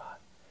peace with God.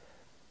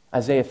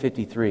 Isaiah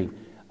 53,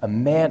 a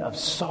man of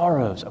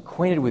sorrows,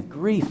 acquainted with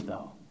grief,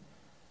 though.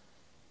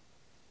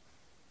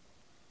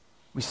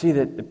 We see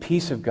that the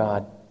peace of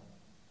God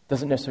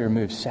doesn't necessarily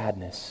remove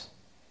sadness.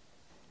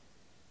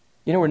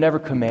 You know, we're never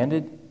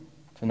commanded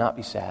to not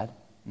be sad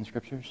in the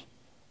Scriptures.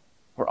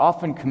 We're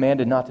often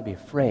commanded not to be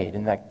afraid.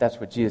 In fact, that's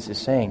what Jesus is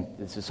saying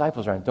to His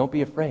disciples around. Don't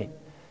be afraid.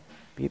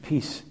 Be at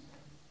peace.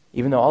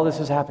 Even though all this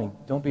is happening,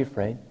 don't be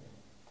afraid.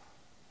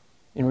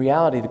 In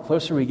reality, the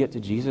closer we get to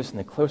Jesus and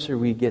the closer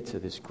we get to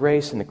this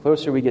grace and the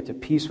closer we get to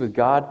peace with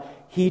God,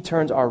 He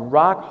turns our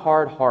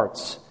rock-hard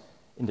hearts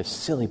into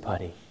silly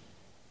putty.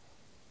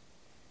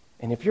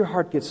 And if your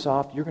heart gets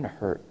soft, you're going to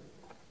hurt.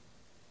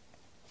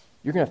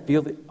 You're going to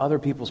feel other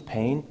people's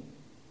pain.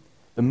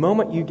 The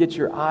moment you get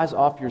your eyes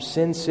off your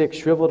sin-sick,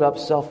 shriveled-up,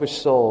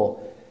 selfish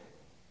soul,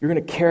 you're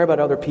going to care about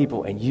other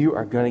people and you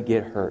are going to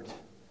get hurt.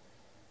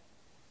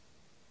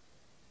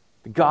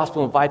 The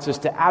gospel invites us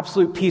to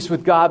absolute peace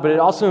with God, but it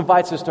also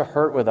invites us to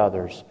hurt with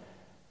others,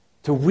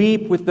 to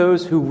weep with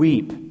those who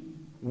weep.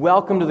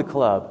 Welcome to the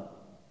club.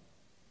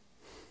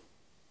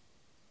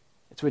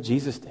 It's what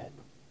Jesus did.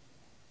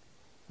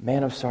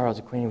 Man of sorrows,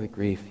 acquainted with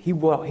grief. He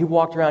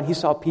walked around, He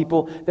saw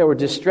people that were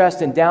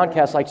distressed and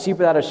downcast like sheep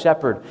without a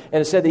shepherd.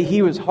 And it said that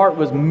His heart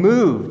was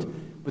moved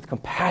with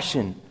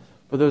compassion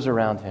for those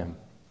around Him.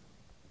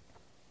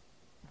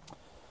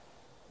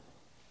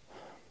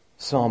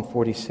 Psalm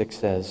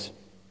 46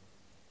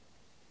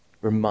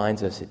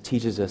 reminds us, it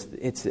teaches us,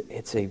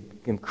 it's an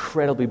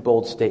incredibly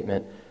bold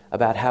statement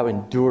about how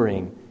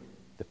enduring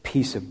the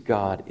peace of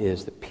God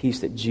is, the peace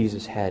that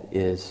Jesus had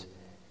is.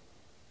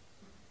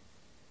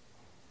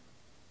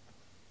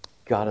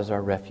 God is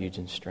our refuge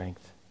and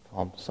strength,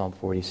 Psalm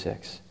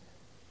 46,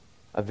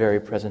 a very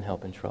present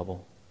help in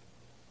trouble.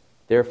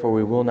 Therefore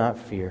we will not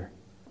fear,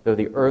 though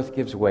the earth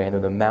gives way, and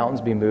though the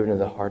mountains be moved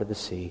into the heart of the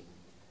sea,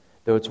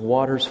 though its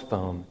waters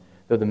foam,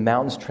 though the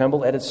mountains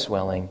tremble at its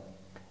swelling.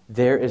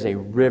 There is a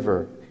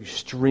river whose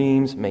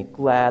streams make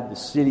glad the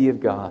city of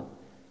God,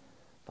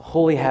 the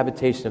holy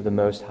habitation of the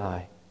Most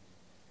High.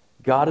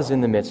 God is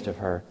in the midst of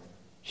her.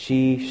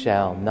 She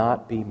shall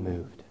not be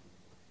moved.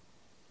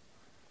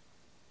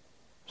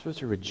 We're supposed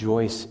to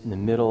rejoice in the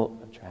middle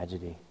of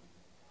tragedy.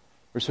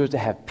 We're supposed to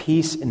have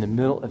peace in the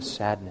middle of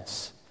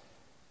sadness.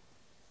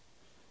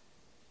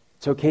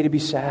 It's okay to be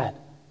sad.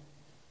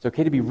 It's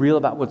okay to be real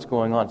about what's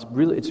going on.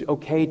 It's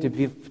okay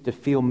to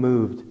feel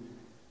moved.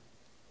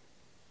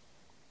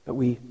 But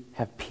we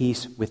have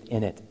peace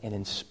within it and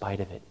in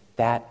spite of it.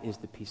 That is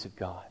the peace of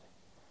God.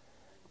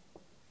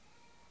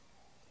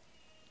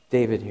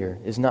 David here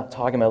is not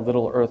talking about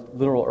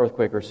literal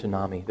earthquake or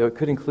tsunami, though it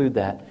could include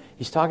that.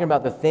 He's talking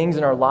about the things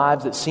in our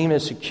lives that seem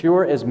as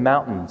secure as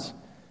mountains.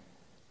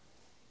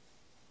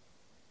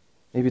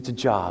 Maybe it's a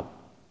job.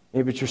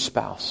 Maybe it's your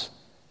spouse.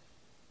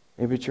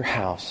 Maybe it's your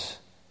house.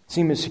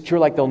 Seem as secure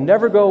like they'll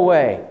never go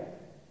away.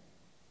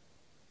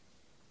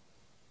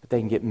 But they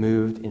can get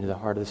moved into the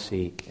heart of the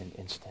sea in an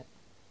instant.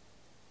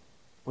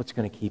 What's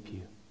going to keep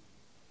you?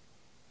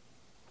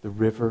 The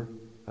river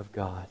of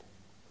God.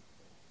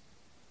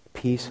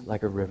 Peace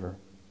like a river.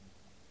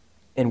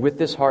 And with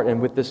this heart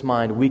and with this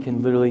mind, we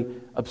can literally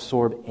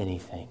absorb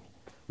anything.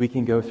 We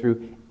can go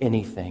through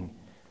anything.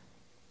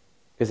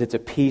 Because it's a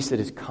peace that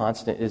is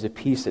constant. It is a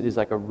peace that is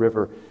like a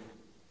river.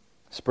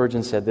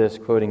 Spurgeon said this,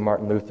 quoting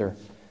Martin Luther.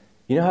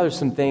 You know how there's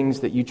some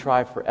things that you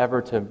try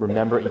forever to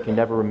remember, you can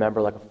never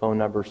remember, like a phone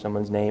number or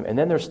someone's name, and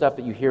then there's stuff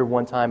that you hear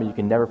one time and you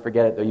can never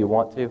forget it, though you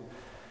want to?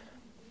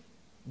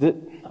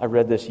 I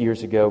read this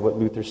years ago, what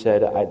Luther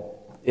said.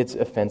 It's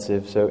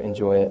offensive, so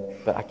enjoy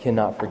it, but I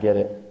cannot forget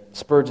it.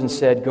 Spurgeon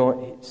said,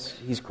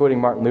 he's quoting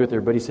Martin Luther,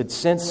 but he said,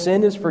 since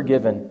sin is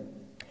forgiven,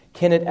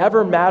 can it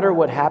ever matter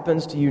what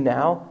happens to you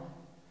now?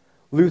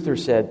 Luther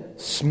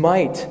said,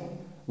 smite,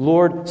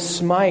 Lord,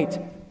 smite,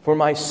 for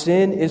my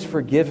sin is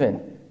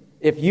forgiven.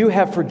 If you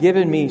have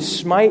forgiven me,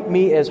 smite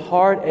me as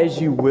hard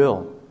as you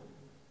will.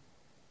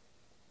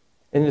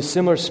 In a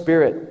similar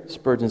spirit,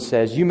 Spurgeon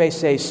says, you may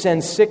say,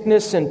 send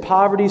sickness, send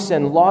poverty,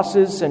 send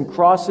losses, send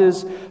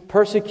crosses,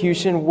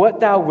 persecution, what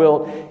thou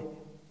wilt.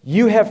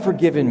 You have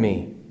forgiven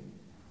me,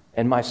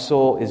 and my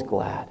soul is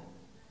glad.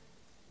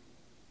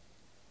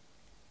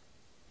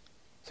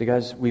 So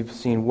guys, we've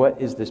seen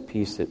what is this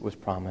peace that was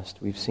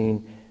promised. We've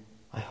seen,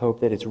 I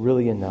hope, that it's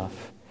really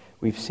enough.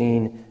 We've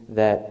seen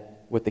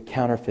that what the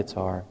counterfeits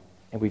are,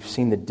 and we've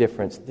seen the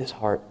difference this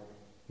heart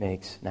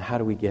makes. Now, how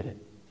do we get it?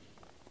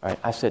 All right,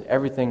 I said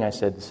everything I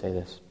said to say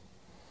this.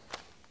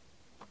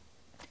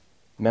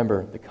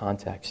 Remember the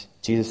context.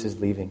 Jesus is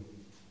leaving.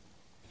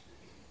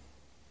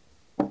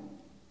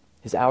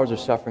 His hours of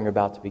suffering are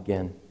about to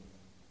begin.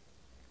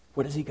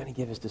 What is he going to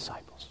give his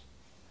disciples?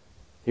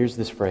 Here's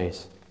this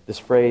phrase. This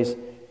phrase,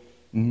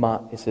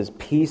 it says,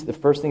 peace. The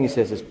first thing he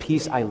says is,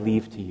 peace I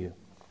leave to you.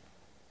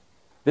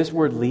 This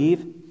word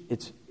leave,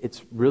 it's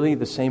really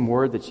the same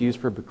word that's used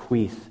for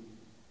bequeath.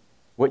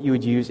 What you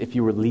would use if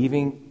you were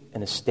leaving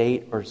an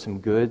estate or some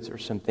goods or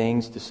some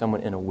things to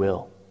someone in a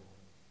will.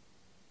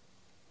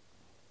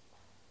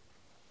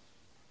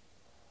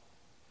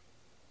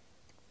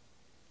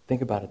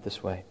 Think about it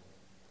this way.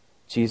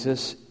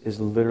 Jesus is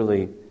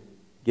literally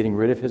getting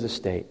rid of his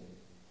estate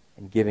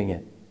and giving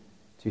it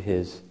to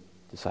his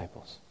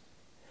disciples.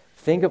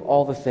 Think of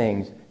all the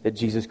things that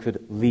Jesus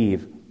could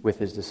leave with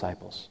his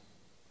disciples.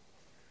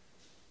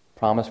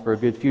 Promise for a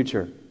good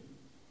future.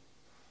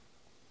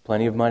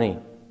 Plenty of money.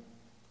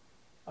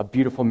 A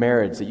beautiful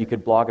marriage that you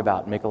could blog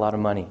about and make a lot of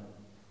money.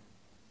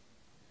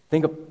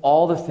 Think of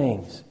all the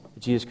things that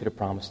Jesus could have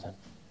promised them.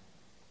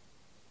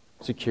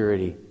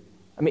 Security.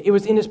 I mean, it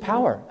was in his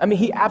power. I mean,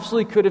 he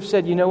absolutely could have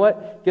said, you know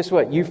what? Guess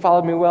what? You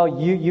followed me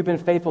well. You've been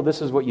faithful.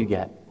 This is what you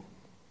get.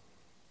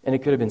 And it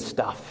could have been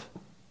stuff.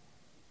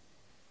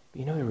 But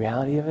you know the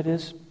reality of it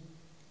is?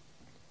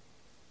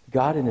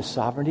 God in his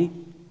sovereignty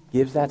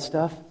gives that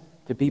stuff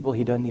to people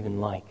he doesn't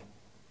even like.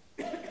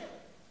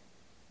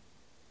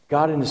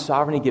 God in his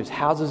sovereignty gives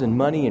houses and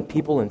money and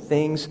people and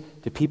things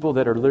to people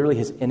that are literally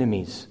his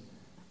enemies.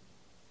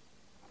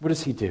 What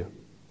does he do?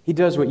 He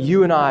does what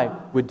you and I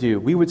would do.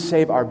 We would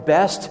save our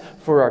best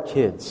for our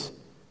kids.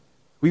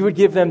 We would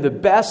give them the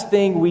best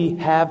thing we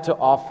have to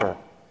offer.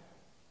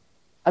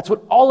 That's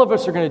what all of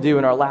us are going to do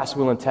in our last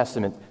will and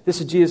testament.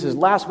 This is Jesus'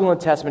 last will and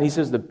testament. He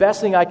says, the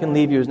best thing I can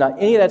leave you is not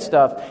any of that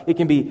stuff. It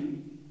can be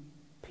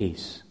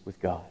peace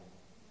with God.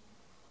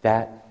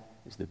 That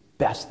is the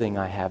best thing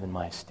I have in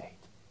my estate.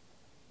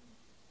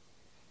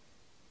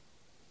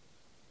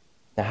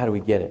 Now, how do we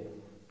get it?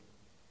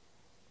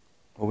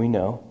 Well, we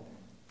know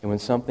that when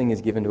something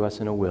is given to us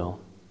in a will,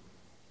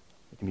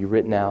 it can be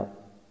written out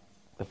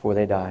before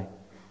they die.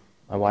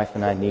 My wife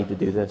and I need to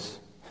do this.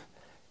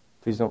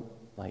 Please don't,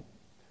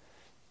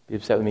 be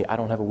upset with me. I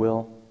don't have a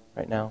will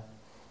right now.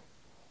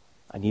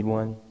 I need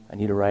one. I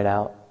need to write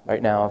out.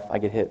 Right now, if I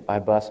get hit by a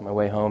bus on my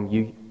way home,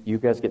 you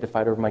guys get to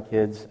fight over my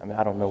kids. I mean,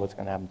 I don't know what's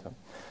going to happen to them.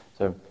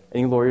 So,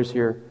 any lawyers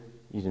here,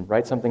 you can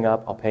write something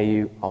up. I'll pay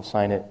you. I'll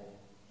sign it.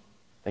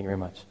 Thank you very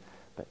much.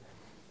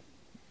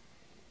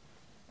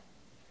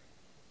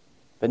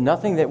 But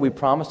nothing that we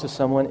promise to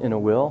someone in a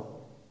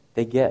will,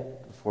 they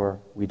get before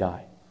we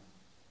die.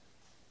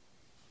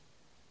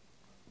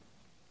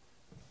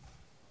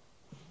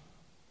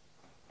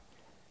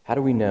 How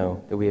do we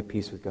know that we have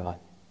peace with God?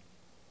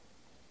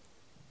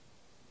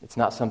 It's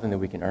not something that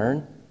we can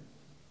earn.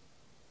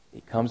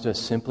 It comes to us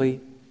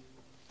simply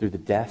through the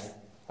death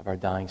of our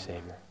dying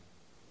Savior.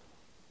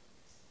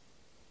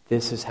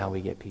 This is how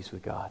we get peace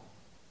with God.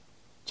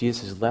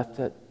 Jesus has left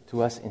it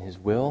to us in his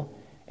will,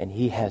 and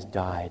he has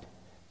died.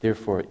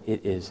 Therefore,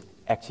 it is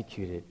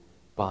executed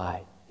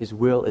by. His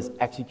will is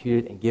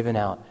executed and given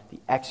out.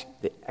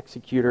 The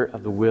executor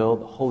of the will,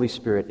 the Holy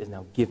Spirit, is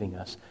now giving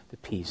us the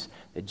peace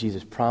that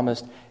Jesus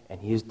promised, and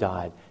he has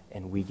died,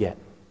 and we get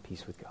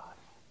peace with God.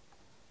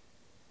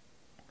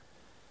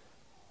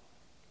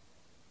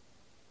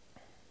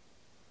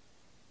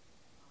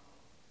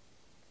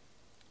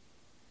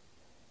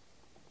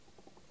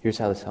 Here's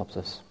how this helps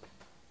us.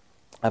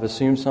 I've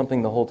assumed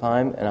something the whole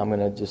time, and I'm going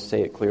to just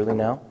say it clearly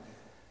now.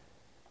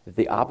 That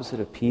the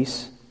opposite of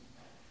peace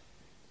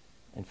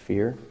and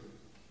fear,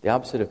 the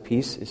opposite of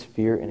peace is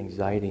fear and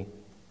anxiety.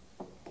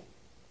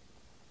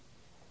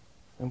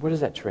 And what does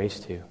that trace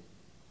to?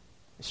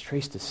 It's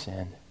traced to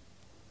sin.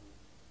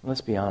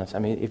 Let's be honest. I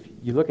mean, if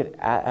you look at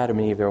Adam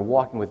and Eve, they're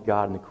walking with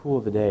God in the cool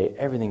of the day.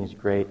 Everything is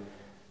great.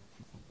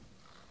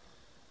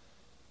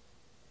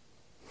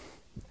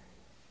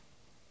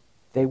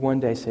 They one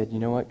day said, you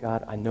know what,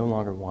 God, I no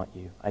longer want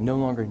you. I no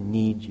longer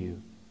need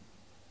you.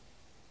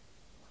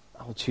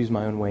 I will choose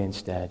my own way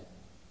instead.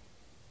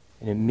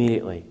 And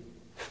immediately,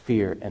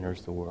 fear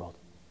enters the world.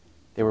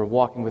 They were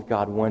walking with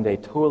God one day,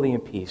 totally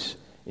in peace,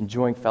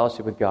 enjoying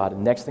fellowship with God.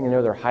 And next thing you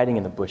know, they're hiding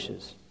in the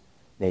bushes,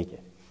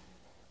 naked.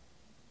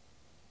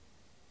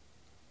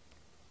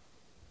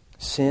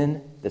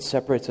 Sin that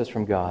separates us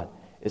from God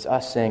is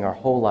us saying our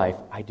whole life,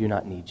 I do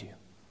not need you.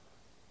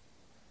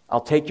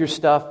 I'll take your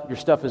stuff. Your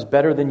stuff is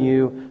better than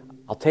you.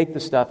 I'll take the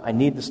stuff. I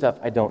need the stuff.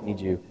 I don't need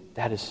you.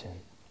 That is sin.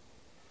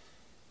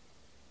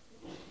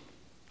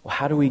 Well,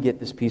 how do we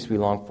get this peace we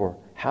long for?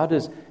 How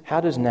does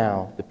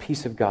now the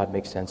peace of God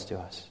make sense to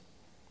us?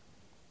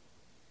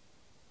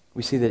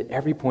 We see that at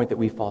every point that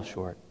we fall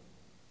short,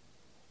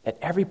 At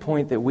every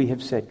point that we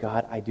have said,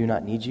 God, I do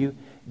not need you,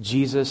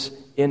 Jesus,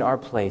 in our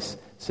place,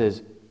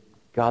 says,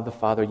 God the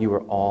Father, you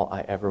are all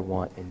I ever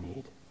want and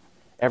need.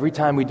 Every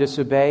time we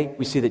disobey,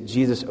 we see that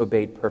Jesus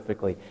obeyed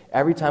perfectly.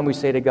 Every time we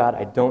say to God,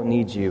 I don't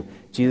need you,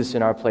 Jesus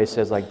in our place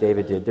says, like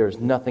David did, there is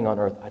nothing on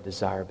earth I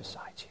desire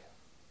besides you.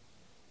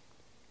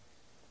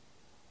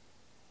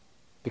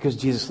 Because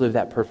Jesus lived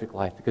that perfect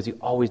life, because he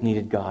always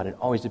needed God and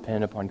always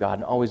depended upon God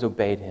and always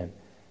obeyed him,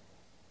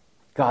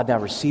 God now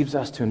receives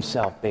us to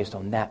himself based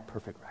on that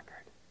perfect record.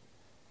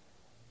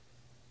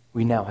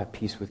 We now have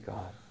peace with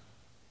God.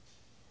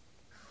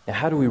 Now,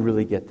 how do we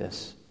really get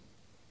this?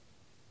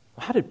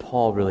 Well, how did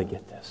Paul really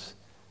get this?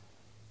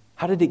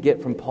 How did it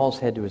get from Paul's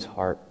head to his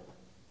heart?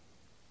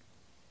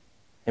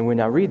 And when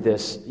I read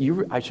this,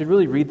 I should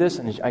really read this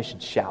and I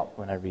should shout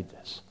when I read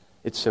this.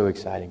 It's so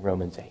exciting,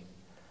 Romans 8.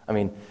 I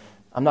mean,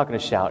 I'm not going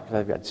to shout because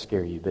I've got to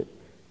scare you, but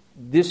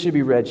this should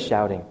be read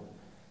shouting.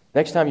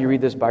 Next time you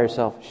read this by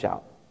yourself,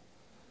 shout.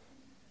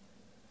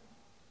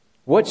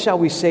 What shall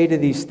we say to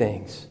these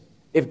things?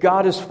 If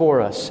God is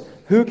for us,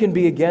 who can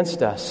be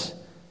against us?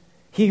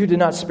 He who did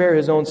not spare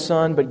his own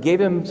son, but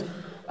gave him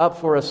up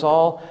for us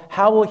all,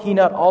 how will he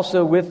not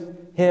also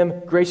with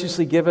him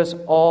graciously give us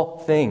all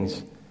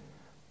things?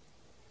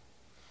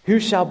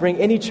 Who shall bring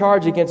any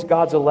charge against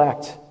God's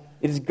elect?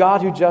 It is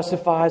God who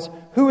justifies.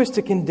 Who is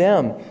to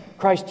condemn?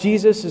 Christ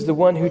Jesus is the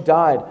one who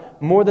died.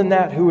 More than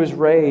that, who is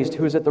raised,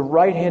 who is at the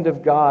right hand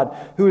of God,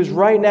 who is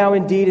right now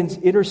indeed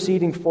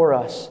interceding for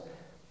us.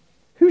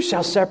 Who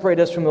shall separate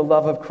us from the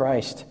love of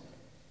Christ?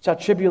 Shall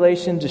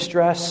tribulation,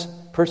 distress,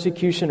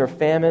 persecution, or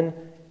famine,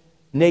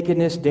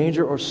 nakedness,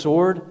 danger, or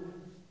sword?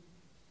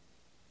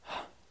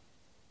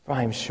 For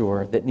I am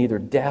sure that neither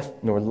death,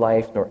 nor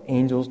life, nor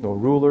angels, nor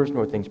rulers,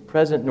 nor things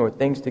present, nor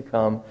things to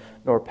come,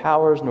 nor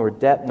powers, nor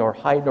depth, nor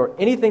height, nor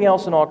anything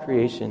else in all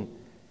creation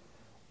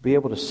will be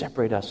able to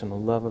separate us from the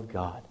love of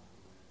God,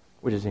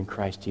 which is in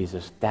Christ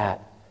Jesus.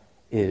 That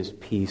is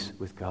peace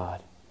with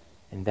God,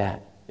 and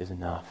that is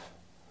enough.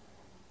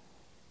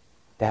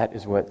 That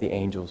is what the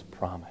angels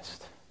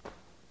promised.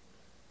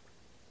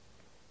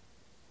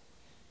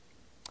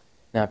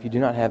 Now, if you do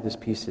not have this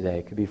peace today,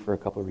 it could be for a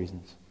couple of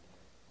reasons.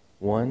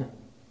 One,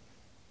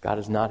 God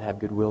does not have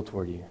goodwill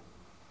toward you.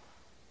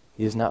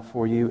 He is not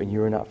for you, and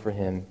you are not for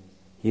him.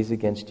 He is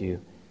against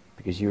you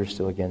because you are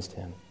still against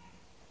him.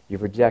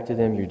 You've rejected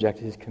him, you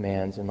rejected his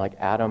commands, and like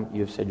Adam,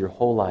 you have said your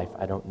whole life,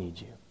 I don't need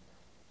you.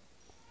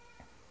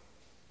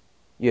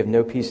 You have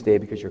no peace today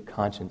because your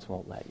conscience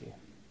won't let you.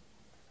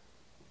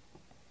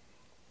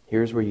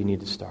 Here's where you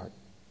need to start.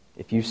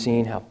 If you've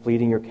seen how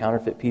fleeting your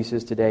counterfeit peace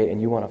is today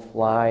and you want to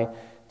fly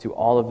to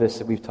all of this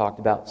that we've talked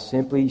about,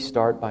 simply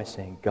start by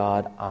saying,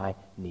 God, I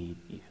need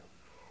you.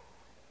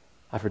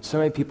 I've heard so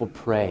many people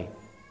pray.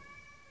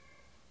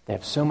 They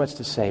have so much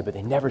to say, but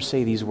they never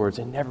say these words.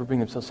 They never bring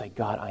themselves and say,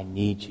 God, I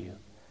need you.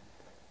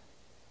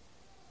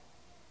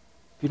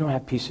 If you don't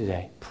have peace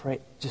today,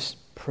 just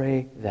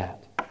pray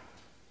that.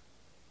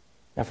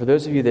 Now, for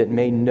those of you that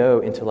may know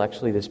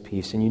intellectually this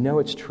peace, and you know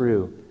it's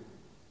true,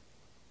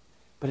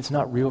 but it's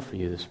not real for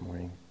you this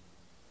morning,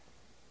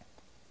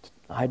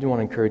 I do want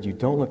to encourage you,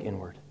 don't look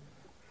inward.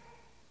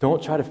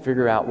 Don't try to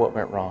figure out what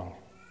went wrong.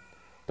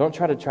 Don't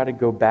try to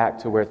go back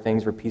to where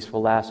things were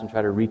peaceful last and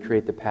try to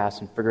recreate the past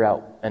and figure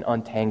out and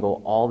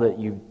untangle all that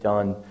you've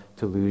done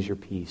to lose your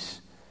peace.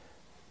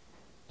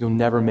 You'll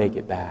never make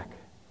it back.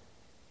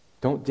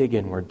 Don't dig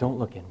inward. Don't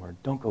look inward.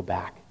 Don't go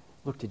back.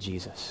 Look to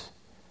Jesus.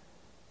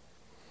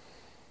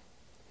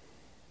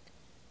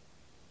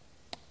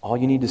 All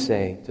you need to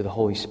say to the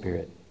Holy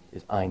Spirit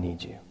is, I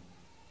need you.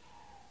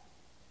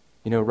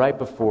 You know, right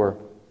before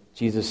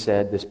Jesus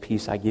said, this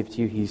peace I give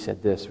to you, he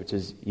said this, which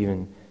is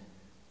even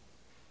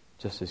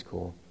just as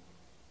cool.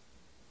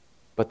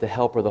 But the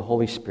Helper, the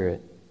Holy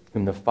Spirit,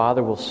 whom the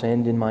Father will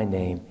send in my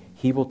name,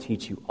 he will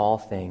teach you all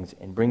things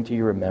and bring to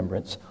your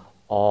remembrance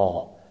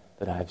all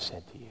that I have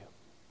said to you.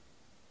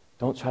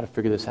 Don't try to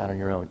figure this out on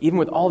your own. Even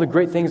with all the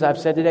great things I've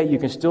said today, you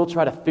can still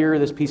try to figure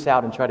this piece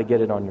out and try to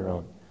get it on your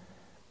own.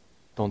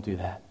 Don't do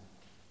that.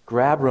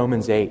 Grab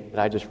Romans 8 that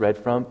I just read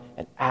from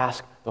and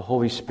ask the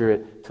Holy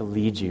Spirit to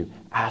lead you.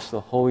 Ask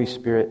the Holy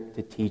Spirit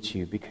to teach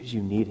you because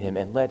you need him,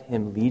 and let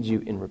him lead you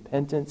in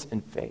repentance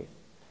and faith.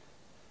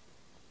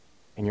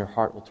 And your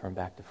heart will turn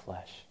back to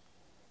flesh.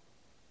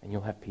 And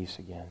you'll have peace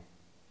again.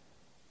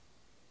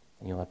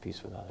 And you'll have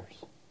peace with others.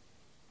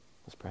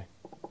 Let's pray.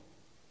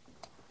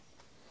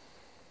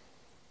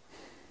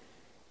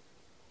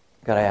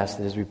 God, I ask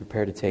that as we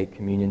prepare to take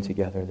communion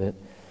together, that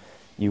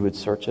you would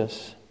search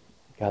us.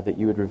 God, that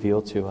you would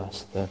reveal to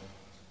us the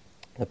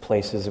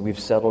places that we've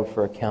settled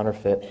for a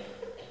counterfeit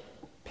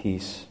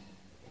peace.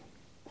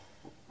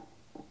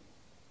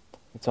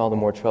 It's all the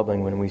more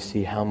troubling when we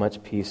see how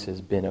much peace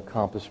has been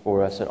accomplished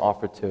for us and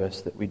offered to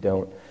us that we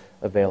don't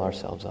avail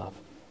ourselves of.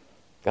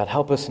 God,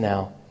 help us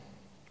now.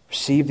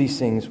 Receive these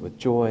things with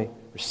joy.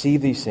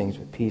 Receive these things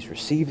with peace.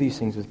 Receive these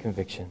things with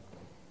conviction.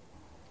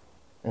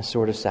 And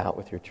sort us out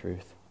with your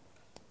truth.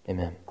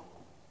 Amen.